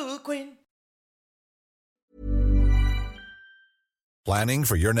through, queen. Planning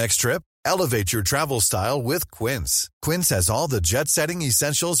for your next trip? Elevate your travel style with Quince. Quince has all the jet-setting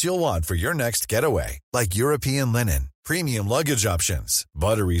essentials you'll want for your next getaway, like European linen, premium luggage options,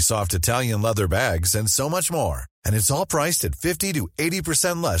 buttery soft Italian leather bags, and so much more. And it's all priced at 50 to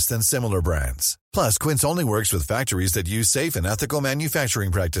 80% less than similar brands. Plus, Quince only works with factories that use safe and ethical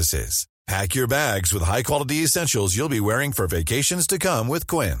manufacturing practices. Pack your bags with high-quality essentials you'll be wearing for vacations to come with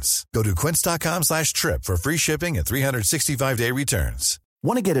Quince. Go to quince.com/trip for free shipping and 365-day returns.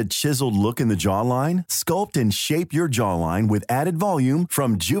 Want to get a chiseled look in the jawline? Sculpt and shape your jawline with added volume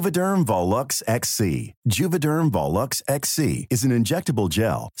from Juvederm Volux XC. Juvederm Volux XC is an injectable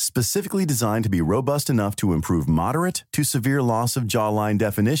gel specifically designed to be robust enough to improve moderate to severe loss of jawline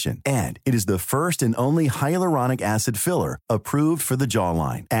definition. And it is the first and only hyaluronic acid filler approved for the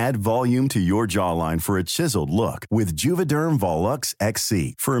jawline. Add volume to your jawline for a chiseled look with Juvederm Volux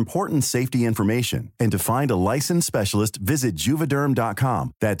XC. For important safety information and to find a licensed specialist, visit Juvederm.com.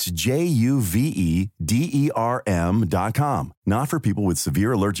 That's Juvederm.com. Not for people with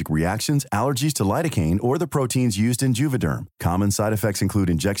severe allergic reactions, allergies to lidocaine, or the proteins used in Juvederm. Common side effects include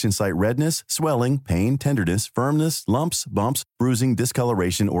injection site redness, swelling, pain, tenderness, firmness, lumps, bumps, bruising,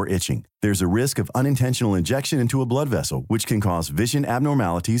 discoloration, or itching. There's a risk of unintentional injection into a blood vessel, which can cause vision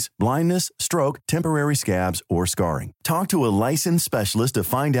abnormalities, blindness, stroke, temporary scabs, or scarring. Talk to a licensed specialist to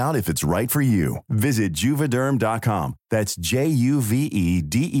find out if it's right for you. Visit Juvederm.com. That's JUVEDERM.com.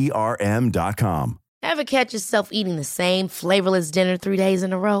 Ever catch yourself eating the same flavorless dinner 3 days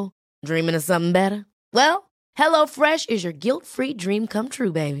in a row? Dreaming of something better? Well, HelloFresh is your guilt-free dream come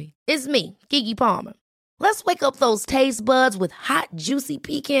true, baby. It's me, Keke Palmer. Let's wake up those taste buds with hot, juicy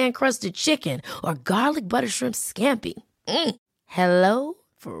pecan-crusted chicken or garlic butter shrimp scampi. Hello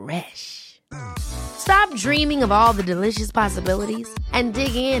Fresh. Stop dreaming of all the delicious possibilities and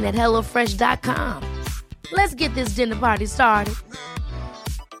dig in at HelloFresh.com. Let's get this dinner party started.